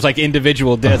 And so it was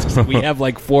individual discs. We have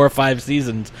 4 or 5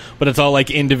 seasons, but it's all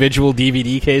individual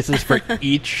DVD cases for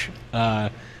each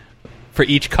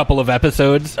couple of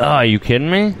episodes. Oh, are you kidding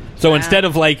me? So instead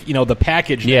of the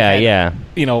package,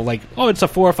 it's a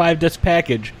 4 or 5 disc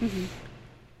package. Mm-hmm.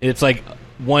 It's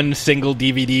one single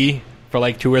DVD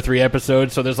for 2 or 3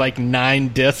 episodes. So there's 9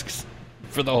 discs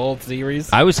for the whole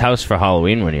series. I was house for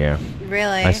Halloween one year.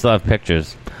 Really? I still have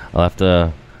pictures. I'll have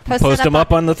to post them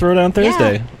up on the Throwdown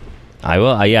Thursday. Yeah. I will.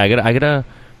 I gotta.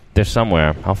 They're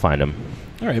somewhere. I'll find them.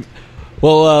 All right.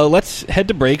 Well, let's head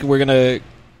to break. We're gonna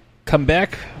come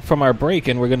back from our break,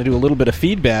 and we're gonna do a little bit of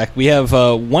feedback. We have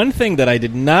one thing that I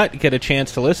did not get a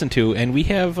chance to listen to, and we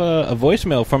have a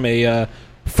voicemail from a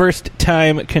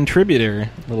first-time contributor.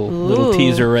 Little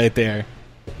teaser right there.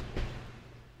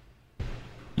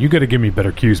 You got to give me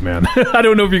better cues, man. I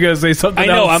don't know if you're going to say something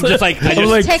else. I know. I'm just like...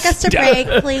 Take us to break,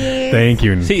 please. Thank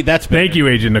you. See, that's better. Thank you,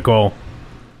 Agent Nicole.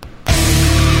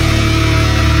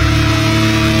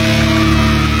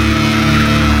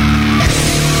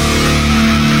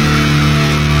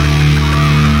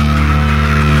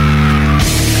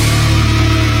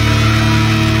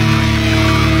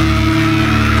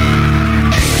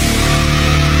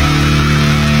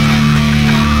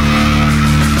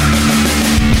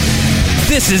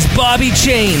 This is Bobby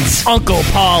Chains, Uncle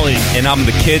Polly, and I'm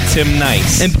the kid Tim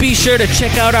Nice. And be sure to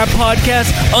check out our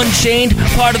podcast, Unchained,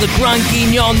 part of the Grand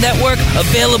Guignol Network,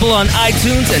 available on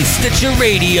iTunes and Stitcher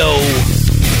Radio.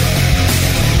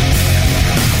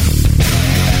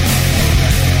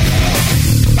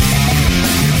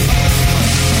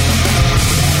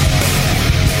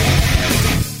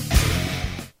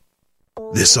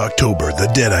 This October,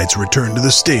 the Deadites return to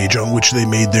the stage on which they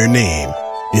made their name.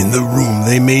 In the room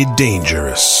they made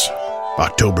dangerous.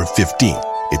 October 15th,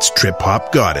 it's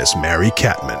trip-hop goddess Mary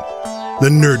Catman, the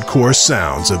nerdcore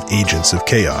sounds of Agents of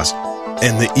Chaos,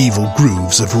 and the evil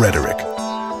grooves of Rhetoric.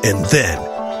 And then,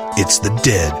 it's the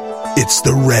dead, it's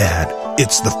the rad,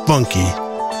 it's the funky,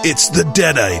 it's the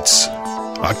Deadites.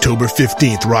 October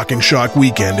 15th, Rock and Shock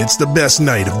Weekend, it's the best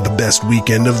night of the best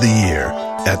weekend of the year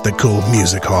at the Cove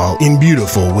Music Hall in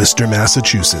beautiful Worcester,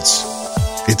 Massachusetts.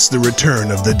 It's the return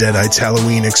of the Deadites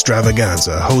Halloween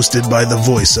Extravaganza, hosted by the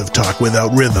voice of Talk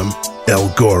Without Rhythm,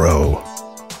 El Goro.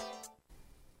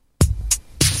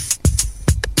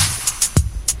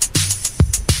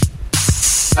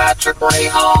 Patrick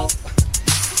Rahal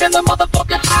in the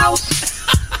motherfucking house.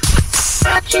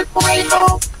 Patrick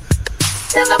Rahal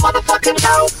in the motherfucking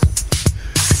house.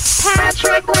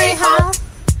 Patrick Rahal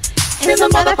in the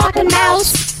motherfucking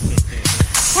house.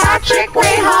 Patrick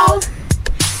Rahal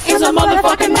is a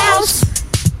motherfucking mouse.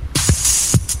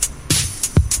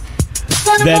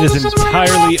 That is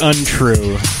entirely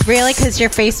untrue. Really? Because your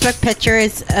Facebook picture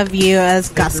is of you as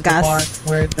Gus Gus.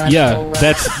 Yeah,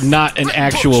 that's not an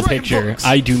actual picture.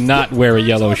 I do not wear a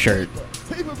yellow shirt.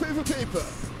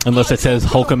 Unless it says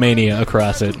Hulkamania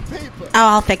across it. Oh,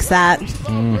 I'll fix that.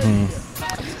 Mm-hmm.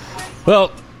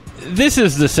 Well, this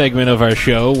is the segment of our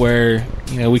show where,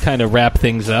 we kind of wrap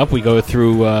things up. We go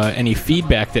through any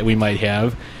feedback that we might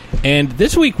have. And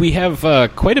this week we have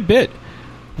quite a bit.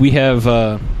 We have,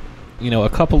 a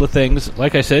couple of things.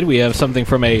 Like I said, we have something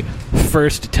from a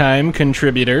first-time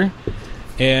contributor.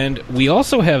 And we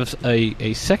also have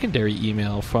a secondary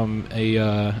email from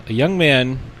a young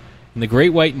man in the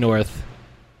Great White North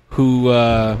who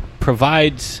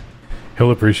provides...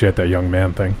 He'll appreciate that young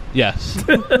man thing. Yes.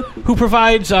 Who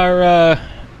provides our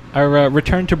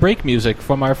return to break music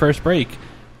from our first break.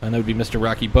 And that would be Mr.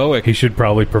 Rocky Bowick. He should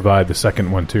probably provide the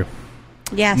second one, too.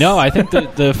 Yes. No, I think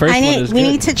the first one is we good.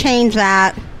 need to change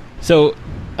that. So,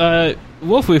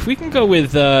 Wolf, if we can go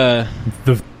with the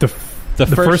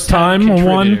first time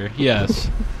one? Yes.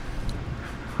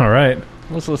 All right.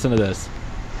 Let's listen to this.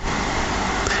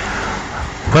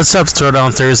 What's up,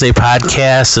 Throwdown Thursday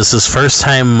podcast? This is First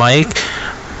Time Mike.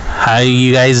 How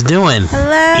you guys doing?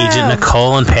 Hello. Agent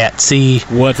Nicole and Patsy.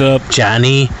 What's up?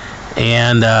 Johnny.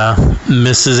 And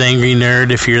Mrs. Angry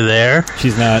Nerd, if you're there.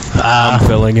 She's not. I'm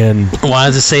filling in.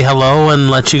 Wanted to say hello and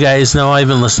let you guys know I've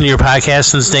been listening to your podcast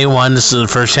since day one. This is the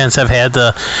first chance I've had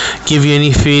to give you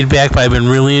any feedback, but I've been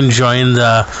really enjoying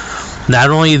not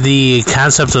only the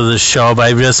concept of the show, but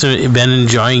I've just been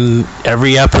enjoying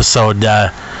every episode.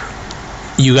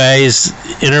 You guys'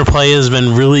 interplay has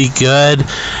been really good.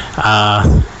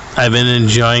 I've been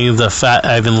enjoying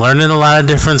I've been learning a lot of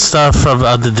different stuff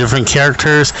about the different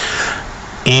characters,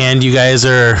 and you guys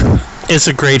it's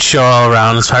a great show all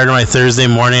around. It's part of my Thursday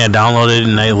morning. I download it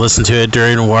and I listen to it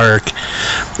during work,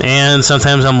 and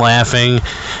sometimes I'm laughing.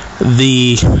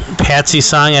 The Patsy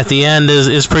song at the end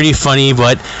is pretty funny,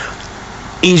 but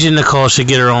Agent Nicole should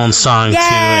get her own song too, and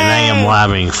I am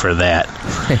lobbying for that.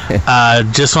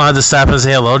 Just wanted to stop and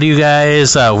say hello to you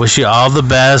guys. Wish you all the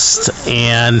best.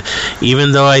 And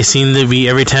even though I seem to be,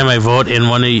 every time I vote in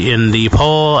the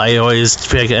poll, I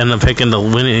always end up picking the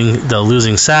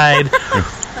losing side.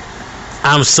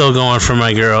 I'm still going for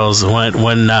my girls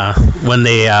when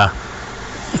they to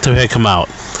pick them out.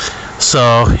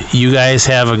 So you guys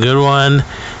have a good one.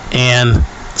 And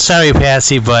sorry,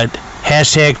 Patsy, but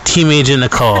hashtag Team Agent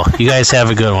Nicole. You guys have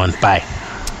a good one. Bye.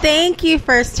 Thank you,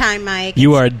 first time, Mike.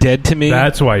 You are dead to me.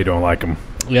 That's why you don't like him.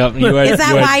 Yep. You are, Is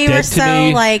that why you were dead to so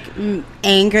me. like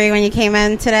angry when you came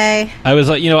in today? I was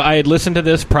like, I had listened to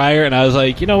this prior, and I was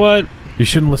like, you know what? You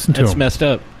shouldn't listen to It's him. messed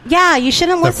up. Yeah, you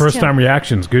shouldn't The listen. first time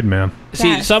reaction's good, man. See,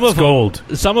 Yes. some of gold.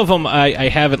 Some of them I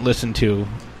haven't listened to,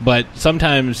 but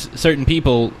sometimes certain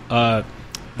people,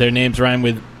 their names rhyme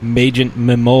with Magent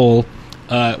Memole,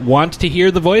 want to hear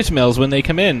the voicemails when they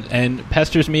come in, and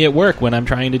pesters me at work when I'm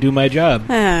trying to do my job,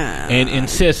 and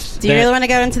insists. Do you really want to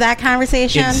go into that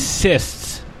conversation?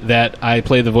 Insists that I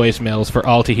play the voicemails for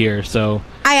all to hear. So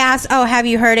I asked, "Oh, have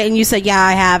you heard it?" And you said, "Yeah,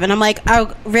 I have." And I'm like,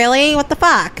 "Oh, really? What the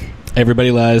fuck?"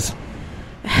 everybody lies.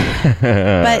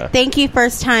 But thank you,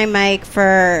 first time, Mike,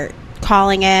 for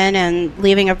calling in and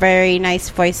leaving a very nice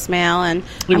voicemail. And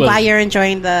I'm was. glad you're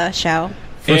enjoying the show.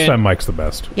 First And- time Mike's the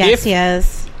best. Yes, he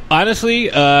is. Honestly,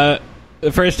 the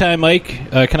first time, Mike,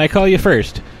 can I call you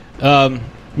first?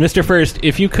 Mr. First,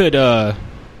 if you could,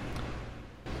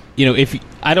 if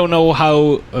I don't know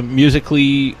how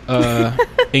musically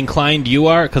inclined you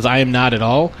are, because I am not at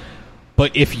all,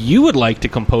 but if you would like to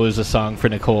compose a song for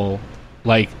Nicole,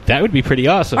 that would be pretty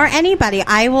awesome. Or anybody.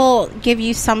 I will give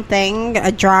you something,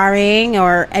 a drawing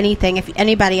or anything. If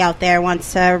anybody out there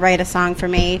wants to write a song for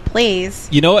me, please.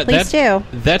 You know what? Please do.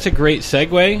 That's a great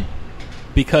segue,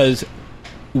 because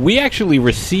we actually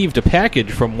received a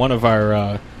package from one of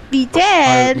our We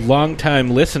did. our longtime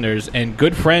listeners and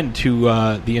good friend to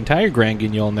the entire Grand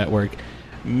Guignol Network,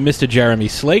 Mr. Jeremy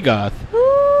Slagoth.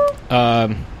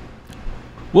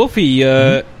 Wolfie,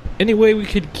 any way we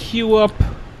could queue up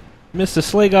Mr.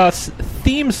 Slagoth's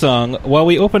theme song while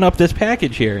we open up this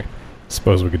package here?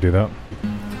 Suppose we could do that.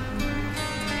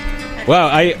 Wow,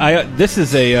 this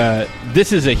is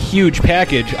a huge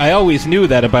package. I always knew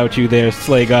that about you there,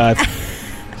 Slagoth.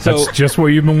 So That's just what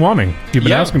you've been wanting. You've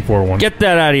been Yeah. asking for one. Get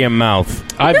that out of your mouth.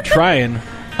 I'm trying.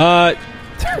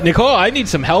 Nicole, I need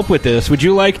some help with this. Would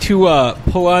you like to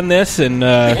pull on this and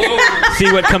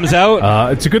see what comes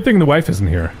out? It's a good thing the wife isn't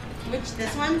here. Which,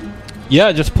 this one?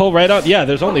 Yeah, just pull right out. Yeah,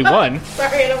 there's only one.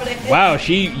 Sorry, I don't want to hit. Wow,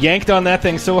 she yanked on that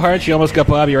thing so hard she almost got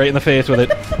Bobby right in the face with it.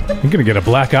 You're going to get a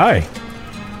black eye.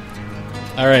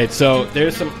 All right, so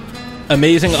there's some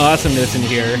amazing awesomeness in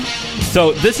here.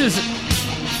 So this is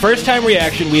first time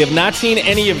reaction. We have not seen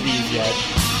any of these yet.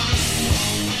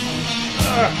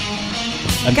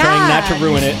 I'm trying not to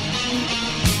ruin it.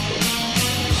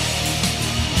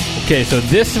 Okay, so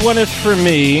this one is for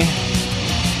me.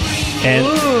 And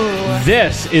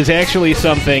this is actually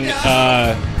something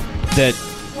that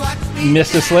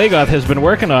Mr. Slagoth has been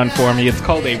working on for me. It's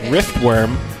called a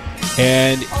Riftworm,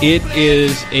 and it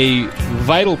is a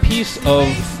vital piece of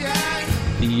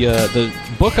the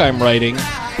book I'm writing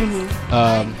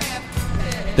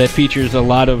that features a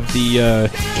lot of the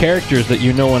characters that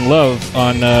you know and love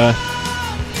on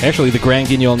actually the Grand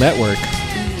Guignol Network.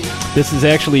 This is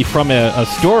actually from a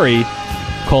story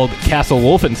called Castle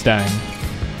Wolfenstein.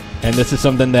 And this is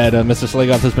something that Mr.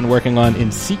 Slagoth has been working on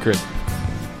in secret.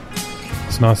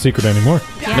 It's not a secret anymore.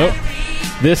 Nope.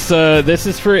 This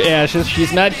is for Ashes.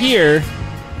 She's not here.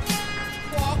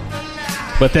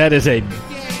 But that is a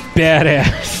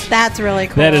badass. That's really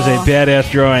cool. That is a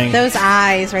badass drawing. Those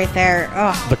eyes right there.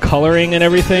 Oh, The coloring and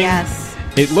everything. yes.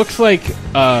 It looks like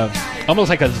almost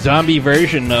like a zombie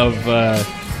version of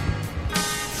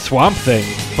Swamp Thing,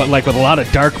 but with a lot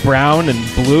of dark brown and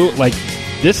blue.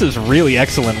 This is really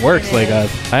excellent work,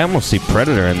 Slagoth. I almost see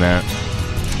Predator in that.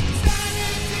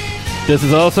 This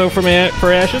is also for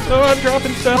Ashes. Oh, I'm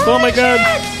dropping stuff. Oh my god.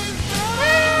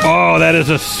 Oh, that is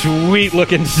a sweet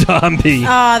looking zombie.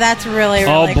 Oh, that's really,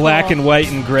 really All black cool. and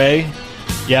white and gray.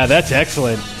 Yeah, that's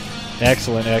excellent.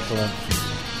 Excellent.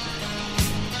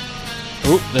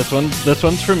 Ooh, this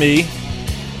one's for me.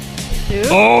 Dude.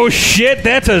 Oh shit,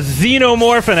 that's a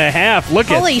xenomorph and a half. Look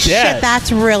Holy at shit, that. that's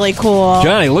really cool.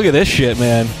 Johnny, look at this shit,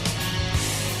 man.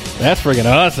 That's friggin'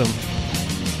 awesome.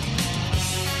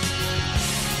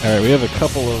 All right, we have a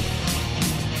couple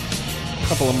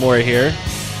of more here.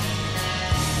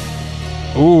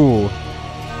 Ooh,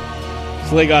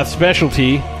 Slagoth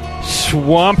specialty,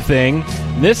 Swamp Thing.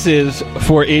 This is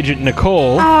for Agent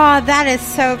Nicole. Oh, that is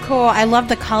so cool. I love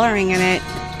the coloring in it.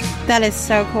 That is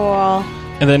so cool.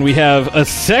 And then we have a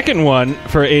second one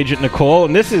for Agent Nicole,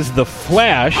 and this is The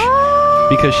Flash,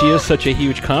 because she is such a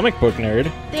huge comic book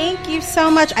nerd. Thank you so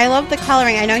much. I love the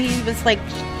coloring. I know he was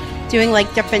doing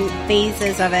different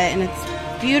phases of it, and it's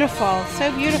beautiful.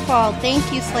 So beautiful.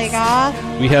 Thank you,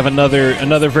 Slagoth. We have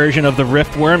another version of the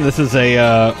Riftworm. This is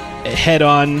a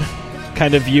head-on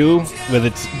kind of view with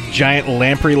its giant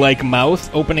lamprey-like mouth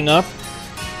opening up.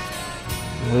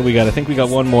 What do we got? I think we got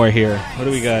one more here. What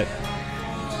do we got?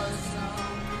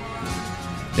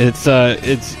 It's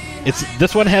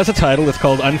this one has a title. It's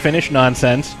called Unfinished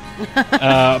Nonsense.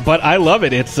 But I love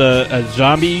it. It's a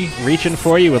zombie reaching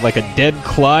for you with like a dead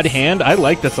clawed hand. I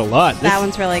like this a lot. That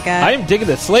one's really good. I am digging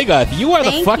this. Slagoth, you are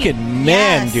the fucking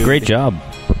man, Yes. dude. Great job.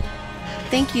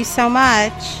 Thank you so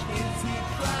much.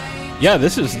 Yeah,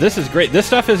 this is great. This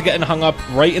stuff is getting hung up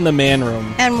right in the man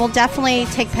room. And we'll definitely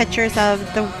take pictures of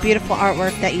the beautiful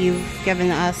artwork that you've given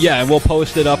us. Yeah, and we'll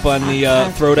post it up on the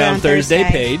Throwdown Thursday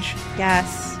page.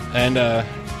 Yes. And,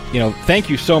 thank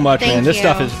you so much, man. This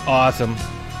stuff is awesome.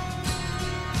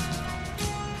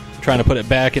 Trying to put it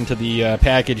back into the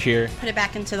package here. Put it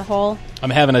back into the hole. I'm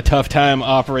having a tough time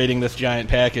operating this giant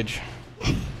package.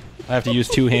 I have to use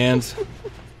two hands.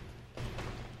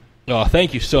 Oh,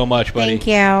 thank you so much, buddy. Thank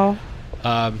you.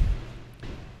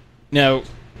 Now,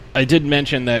 I did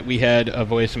mention that we had a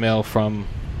voicemail from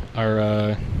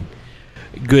our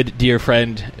good dear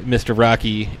friend, Mr.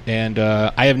 Rocky, and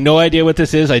I have no idea what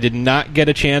this is. I did not get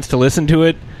a chance to listen to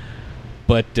it,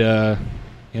 but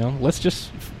let's just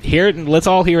hear it, and let's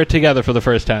all hear it together for the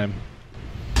first time.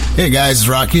 Hey guys, it's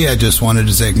Rocky. I just wanted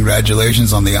to say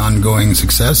congratulations on the ongoing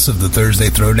success of the Thursday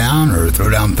Throwdown, or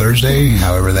Throwdown Thursday,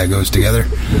 however that goes together.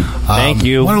 Thank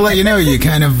you. I want to let you know you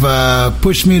kind of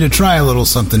pushed me to try a little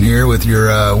something here with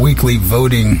your weekly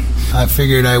voting. I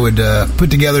figured I would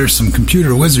put together some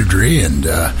computer wizardry and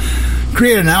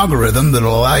create an algorithm that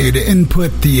will allow you to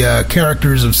input the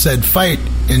characters of said fight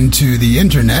into the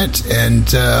internet and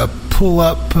pull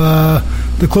up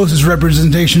the closest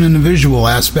representation in the visual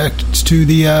aspect to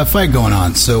the fight going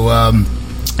on. So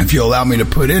if you allow me to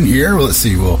put in here, let's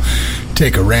see, we'll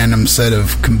take a random set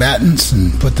of combatants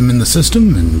and put them in the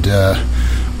system, and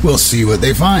we'll see what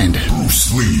they find.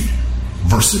 Bruce Lee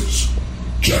versus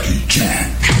Jackie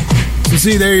Chan. You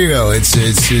see, there you go. It's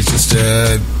just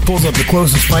pulls up the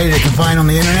closest fight it can find on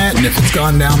the internet, and if it's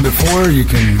gone down before, you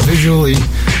can visually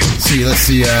see. Let's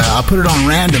see. I'll put it on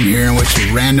random here, in which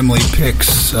it randomly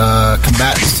picks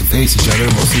combatants to face each other,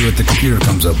 and we'll see what the computer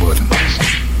comes up with.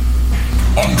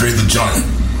 Andre the Giant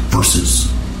versus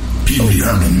Pee Wee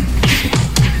Herman.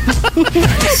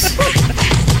 Nice.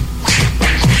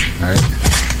 All right.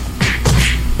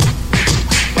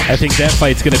 I think that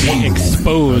fight's going to be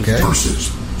exposed.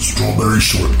 Versus Strawberry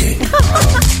Shortcake.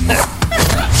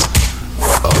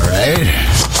 All right.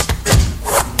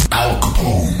 Al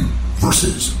Capone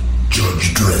versus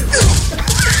Judge Dredd.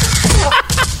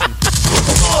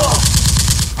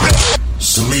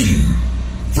 Celine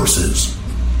versus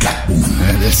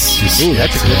Catwoman.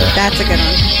 That's a good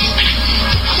one.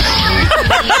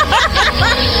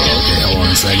 Okay, hold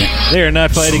on a second. They are not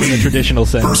fighting in the traditional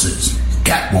sense. Versus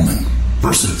Catwoman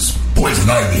versus Poison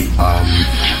Ivy. I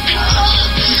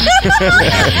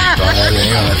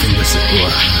think this is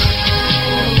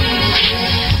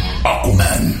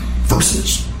Aquaman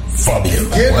versus Fabio.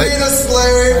 Give me the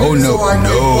slave. Oh no, so I can no.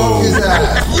 fuck his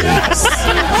ass. Yes.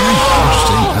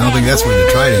 Interesting. I don't think that's where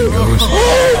the trident goes.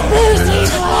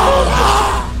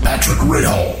 Patrick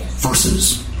Rahal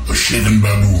versus a shaven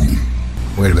baboon.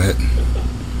 Wait a minute.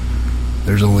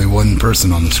 There's only one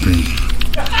person on the screen.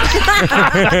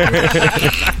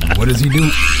 What does he do?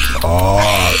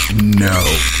 Oh, no.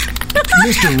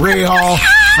 Mr. Rahal,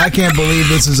 I can't believe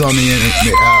this is on the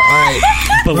internet. All right.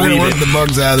 We're going to work the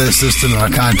bugs out of this system, and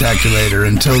I'll contact you later.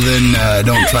 Until then,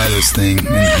 don't try this thing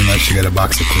unless you got a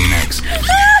box of Kleenex.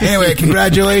 Anyway,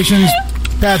 congratulations,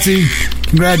 Patsy.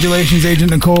 Congratulations,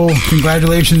 Agent Nicole.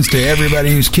 Congratulations to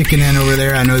everybody who's kicking in over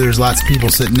there. I know there's lots of people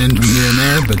sitting in from here and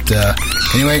there, but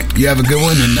anyway, you have a good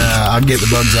one, and I'll get the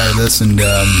bugs out of this. And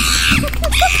yeah,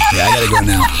 I gotta go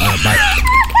now. Bye.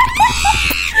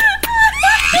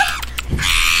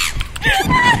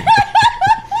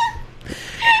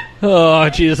 Oh,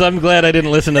 Jesus, I'm glad I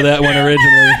didn't listen to that one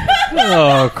originally.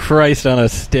 Oh, Christ on a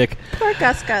stick. Poor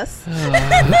Gus Gus.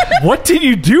 What did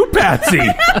you do, Patsy?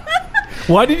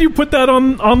 Why did you put that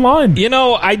online? You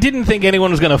know, I didn't think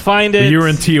anyone was going to find it. You were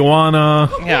in Tijuana.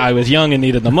 Yeah, I was young and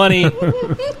needed the money.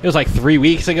 It was like 3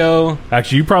 weeks ago.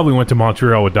 Actually, you probably went to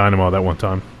Montreal with Dynamo that one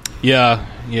time. Yeah.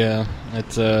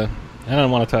 It's I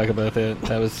don't want to talk about that.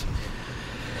 That was...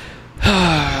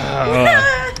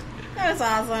 That was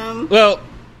awesome. Well,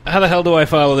 how the hell do I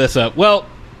follow this up? Well...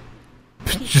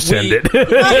 Just end it.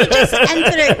 Well, you just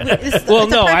entered it. Well,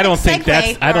 no, I don't think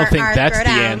that's the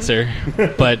answer.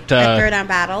 But Throwdown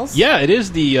battles. Yeah, it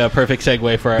is the perfect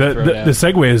segue for our Throwdown. The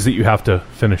segue is that you have to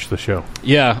finish the show.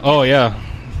 Yeah. Oh, yeah.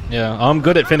 Yeah. I'm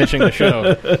good at finishing the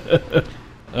show.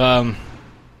 I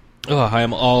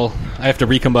have to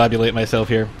recombobulate myself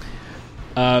here.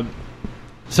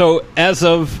 So as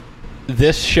of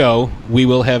this show, we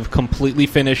will have completely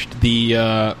finished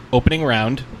the opening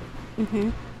round. Mm-hmm.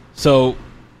 So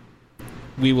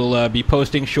we will be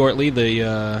posting shortly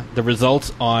the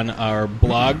results on our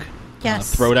blog,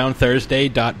 Yes.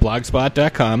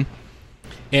 throwdownthursday.blogspot.com.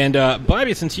 And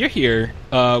Bobby, since you're here,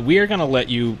 we are going to let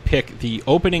you pick the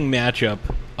opening matchup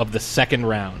of the second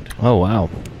round. Oh, wow.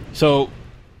 So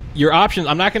your options,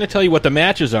 I'm not going to tell you what the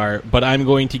matches are, but I'm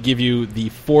going to give you the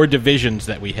 4 divisions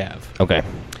that we have. Okay.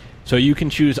 So you can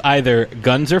choose either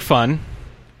Guns Are Fun,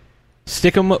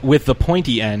 Stick 'em with the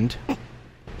Pointy End,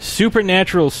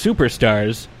 Supernatural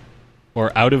Superstars,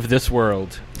 or Out of This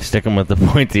World. Stick 'em with the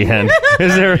pointy end.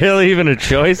 Is there really even a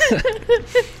choice?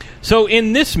 So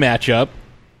in this matchup,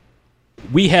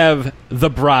 we have the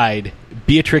bride,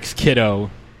 Beatrix Kiddo,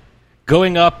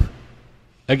 going up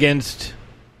against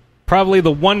probably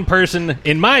the one person,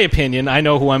 in my opinion, I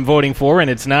know who I'm voting for, and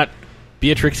it's not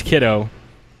Beatrix Kiddo.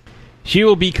 She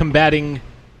will be combating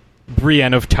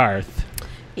Brienne of Tarth.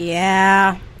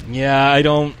 Yeah. Yeah, I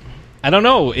don't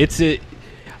know.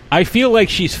 I feel like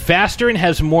she's faster and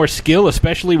has more skill,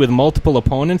 especially with multiple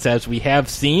opponents, as we have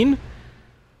seen.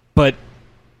 But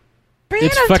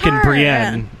it's fucking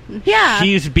Brienne. Yeah.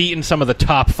 She's beaten some of the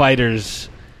top fighters.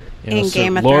 In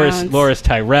Game of Loras Thrones. Loras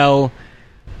Tyrell,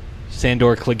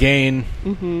 Sandor Clegane,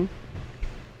 Mm-hmm.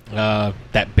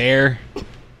 That bear.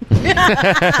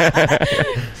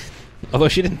 Although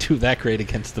she didn't do that great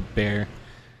against the bear.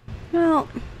 Well,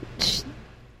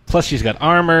 Plus, she's got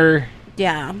armor.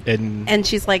 yeah. And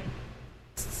she's like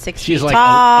 6 she's feet like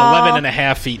tall. 11 and a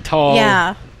half feet tall.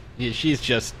 Yeah. She's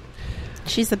just...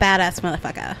 She's a badass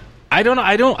motherfucker. I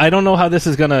don't know how this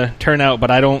is going to turn out,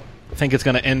 but I don't think it's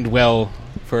going to end well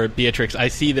for Beatrix. I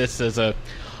see this as a...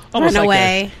 almost Run like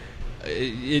away.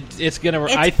 It's going to...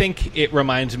 I think it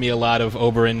reminds me a lot of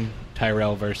Oberyn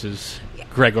Tyrell versus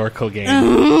Gregor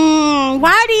Clegane.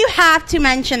 Why do you have to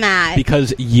mention that?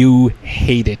 Because you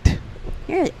hate it.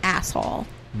 You're an asshole.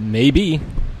 Maybe.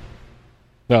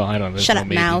 Well, I don't know. Shut no up,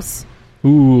 maybe. mouse.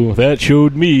 Ooh, that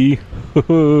showed me.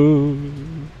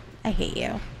 I hate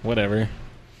you. Whatever.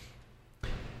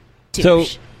 Douche. So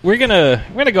we're gonna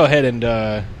go ahead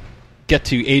and get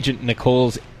to Agent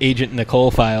Nicole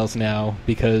files now,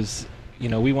 because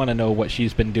we want to know what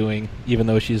she's been doing, even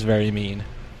though she's very mean.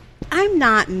 I'm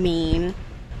not mean.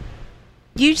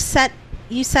 You set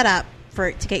up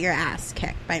to get your ass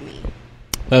kicked by me.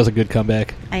 That was a good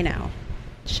comeback. I know.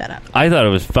 Shut up. I thought it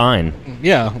was fine.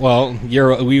 Yeah, well,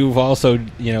 we've also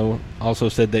also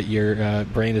said that your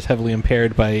brain is heavily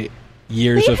impaired by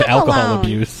years of alcohol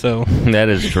abuse. So that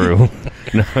is true.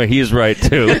 No, he's right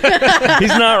too. He's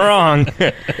not wrong.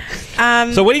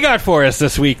 So what do you got for us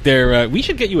this week? There, we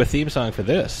should get you a theme song for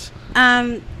this.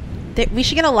 We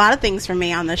should get a lot of things from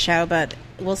me on the show, but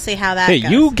we'll see how that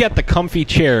goes. You get the comfy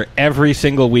chair every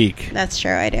single week. That's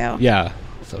true, I do. Yeah.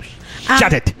 So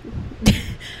shut it.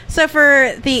 So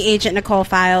for the Agent Nicole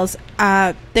files,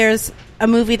 there's a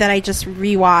movie that I just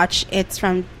rewatched. It's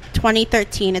from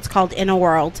 2013. It's called In a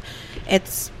World.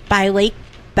 It's by Lake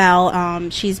Bell.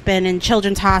 She's been in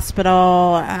Children's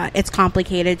Hospital. It's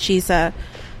complicated. She's a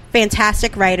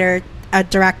fantastic writer, a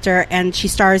director, and she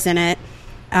stars in it.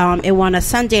 It won a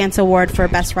Sundance Award for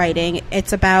Best Writing.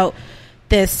 It's about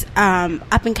this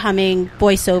up-and-coming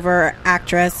voiceover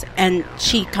actress, and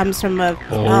she comes from a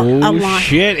long...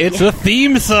 shit, it's a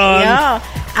theme song!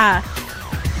 Yeah.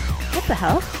 What the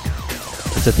hell?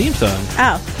 It's a theme song.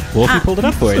 Oh. Wolfie pulled it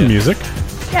up for you. The music.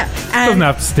 Yeah. Doesn't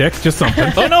have to stick, just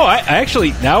something. Oh, no, I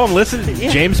actually, now I'm listening.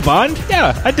 Yeah. James Bond?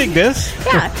 Yeah, I dig this.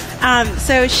 Yeah.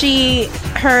 So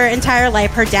her entire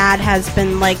life, her dad has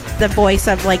been like the voice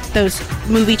of like those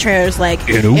movie trailers, like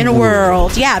In a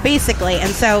World. Yeah, basically.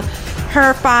 And so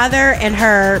her father and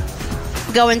her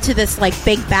go into this like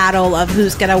big battle of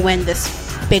who's going to win this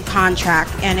big contract.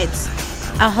 And it's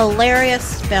a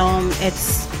hilarious film.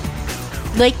 It's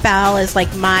Lake Bell is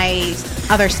like my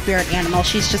other spirit animal.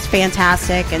 She's just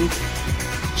fantastic, and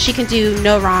she can do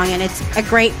no wrong, and it's a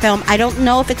great film. I don't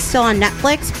know if it's still on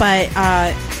Netflix, but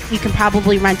you can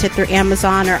probably rent it through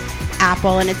Amazon or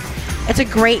Apple, and it's a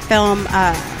great film.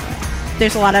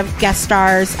 There's a lot of guest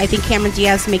stars. I think Cameron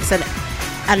Diaz makes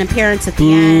an appearance at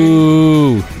the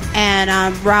end. And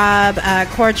Rob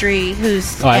Corddry,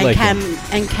 who's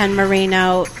and Ken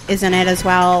Marino is in it as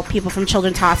well. People from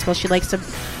Children's Hospital. She likes to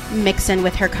mix in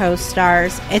with her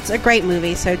co-stars. It's a great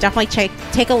movie, so definitely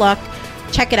take a look,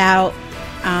 check it out.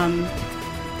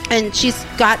 And she's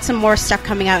got some more stuff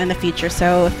coming out in the future.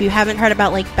 So if you haven't heard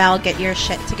about Lake Bell, get your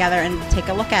shit together and take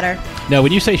a look at her. Now,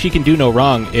 when you say she can do no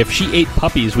wrong, if she ate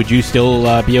puppies, would you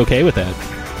still be okay with that?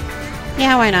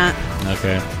 Yeah, why not?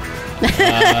 Okay.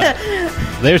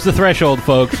 There's the threshold,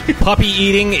 folks. Puppy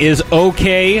eating is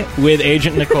okay with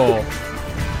Agent Nicole.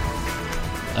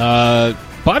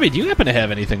 Bobby, do you happen to have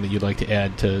anything that you'd like to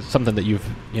add to something that you've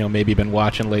maybe been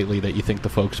watching lately that you think the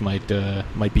folks might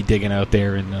be digging out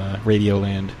there in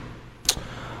Radioland?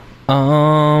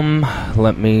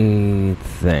 Let me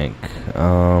think.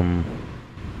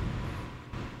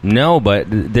 No, but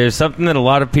there's something that a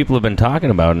lot of people have been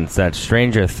talking about, and it's that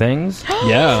Stranger Things.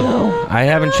 Yeah. So, I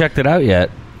haven't checked it out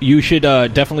yet. You should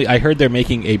definitely. I heard they're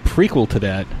making a prequel to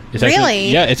that. It's Really? Actually,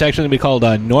 yeah, it's actually going to be called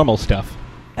Normal Stuff.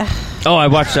 Oh, I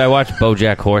watched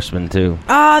BoJack Horseman too.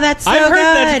 Oh, that's so I've heard good.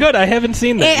 that's good. I haven't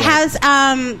seen that. It yet.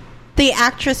 has the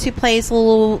actress who plays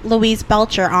Louise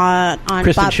Belcher on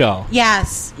Kristen Shaw.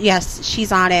 Yes,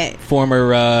 she's on it.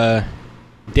 Former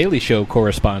Daily Show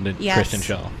correspondent Yes. Kristen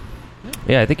Shaw.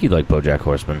 Yeah, I think you'd like BoJack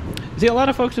Horseman. See, a lot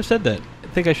of folks have said that. I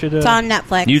think I should. It's on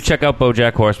Netflix. You check out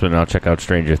BoJack Horseman, and I'll check out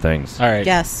Stranger Things. All right.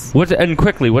 Yes. And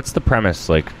quickly, what's the premise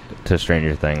like to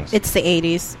Stranger Things? It's the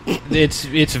 80s.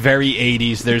 It's very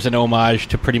 80s. There's an homage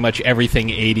to pretty much everything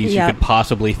 80s you Yep. could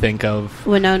possibly think of.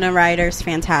 Winona Ryder's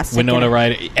fantastic. Winona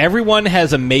Ryder. Everyone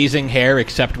has amazing hair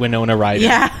except Winona Ryder.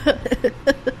 Yeah.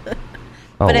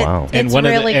 Oh, But wow. It's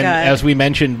really and good. as we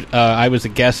mentioned, I was a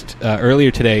guest earlier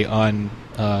today on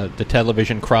the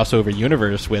television crossover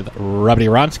universe with Robbie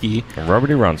Ronsky.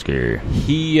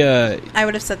 He I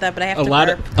would have said that, but I have a to lot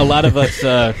burp. of a lot of us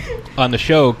on the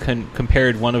show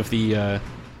compared one of the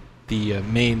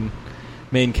main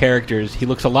characters. He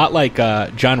looks a lot like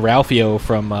John Ralphio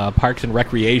from Parks and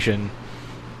Recreation,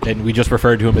 and we just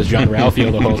referred to him as John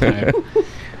Ralphio the whole time.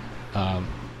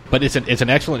 But it's an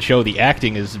excellent show. The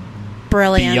acting is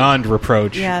Brilliant. beyond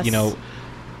reproach. Yes.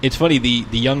 It's funny, the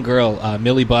young girl,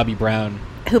 Millie Bobby Brown,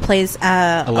 Who plays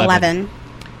 11.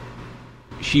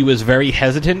 she was very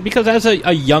hesitant because as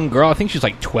a young girl, I think she's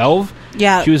like 12.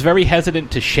 Yeah. She was very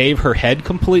hesitant to shave her head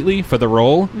completely for the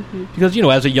role because,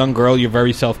 as a young girl, you're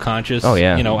very self-conscious. Oh,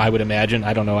 yeah. I would imagine.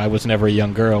 I don't know. I was never a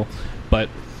young girl. But,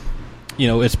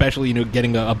 especially,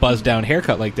 getting a buzz-down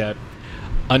haircut like that.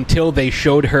 Until they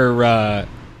showed her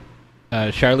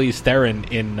Charlize Theron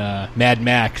in Mad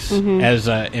Max as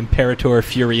Imperator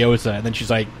Furiosa. And then she's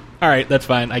like, all right, that's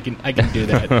fine. I can do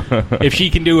that. If she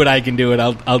can do it, I can do it.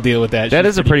 I'll deal with that. That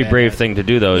She's is a pretty badass. brave thing to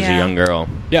do, though, as a Yeah. young girl.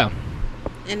 Yeah.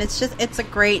 And it's a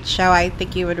great show. I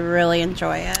think you would really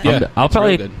enjoy it. Yeah, I'll it's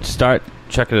probably really good. start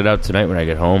checking it out tonight when I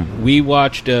get home. We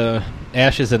watched,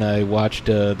 Ashes and I watched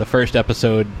the first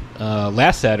episode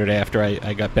last Saturday after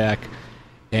I got back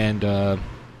and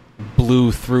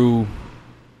blew through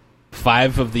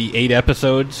 5 of the 8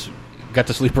 episodes. Got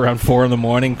to sleep around 4 in the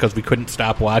morning because we couldn't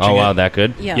stop watching it. Oh, wow, that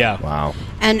good? Yeah. Wow.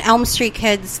 And Elm Street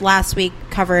Kids last week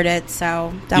covered it,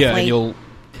 so definitely. Yeah,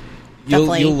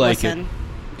 definitely you'll like listen. it.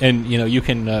 And you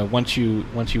can once you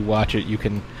watch it, you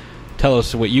can tell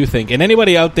us what you think. And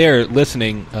anybody out there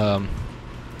listening, tell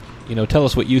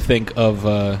us what you think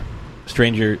of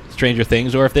Stranger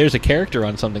Things, or if there's a character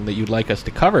on something that you'd like us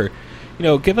to cover.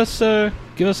 Give us a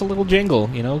little jingle.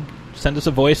 Send us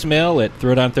a voicemail at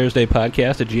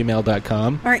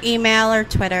throwdownthursdaypodcast@gmail.com. Or email or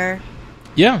Twitter.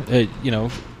 Yeah,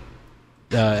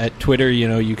 at Twitter,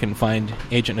 you can find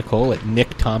Agent Nicole at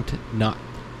Nick Tompkins,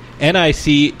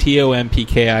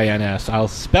 NICTOMPKINS. I'll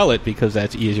spell it because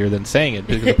that's easier than saying it,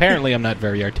 because apparently I'm not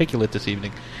very articulate this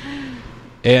evening.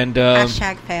 And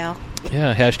Hashtag fail.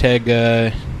 yeah,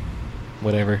 hashtag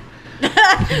whatever.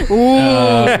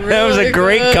 That was a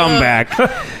great comeback.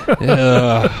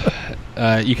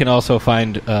 You can also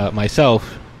find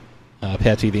myself,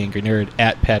 Patsy the Angry Nerd,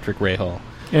 at Patrick Ray Hall.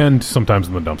 And sometimes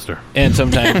in the dumpster. And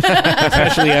sometimes,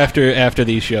 especially after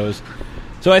these shows.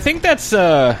 So I think that's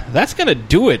going to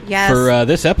do it for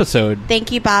this episode.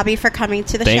 Thank you, Bobby, for coming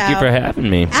to the show. Thank you for having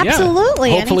me. Absolutely.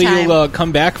 Yeah. Hopefully anytime. you'll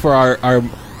come back for our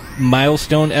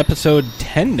milestone episode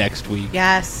 10 next week.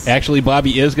 Yes. Actually,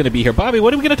 Bobby is going to be here. Bobby,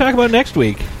 what are we going to talk about next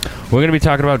week? We're going to be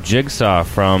talking about Jigsaw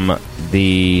from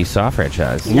the Saw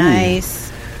franchise.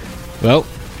 Nice. Well,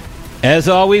 as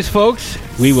always, folks,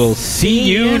 we will see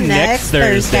you next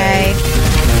Thursday.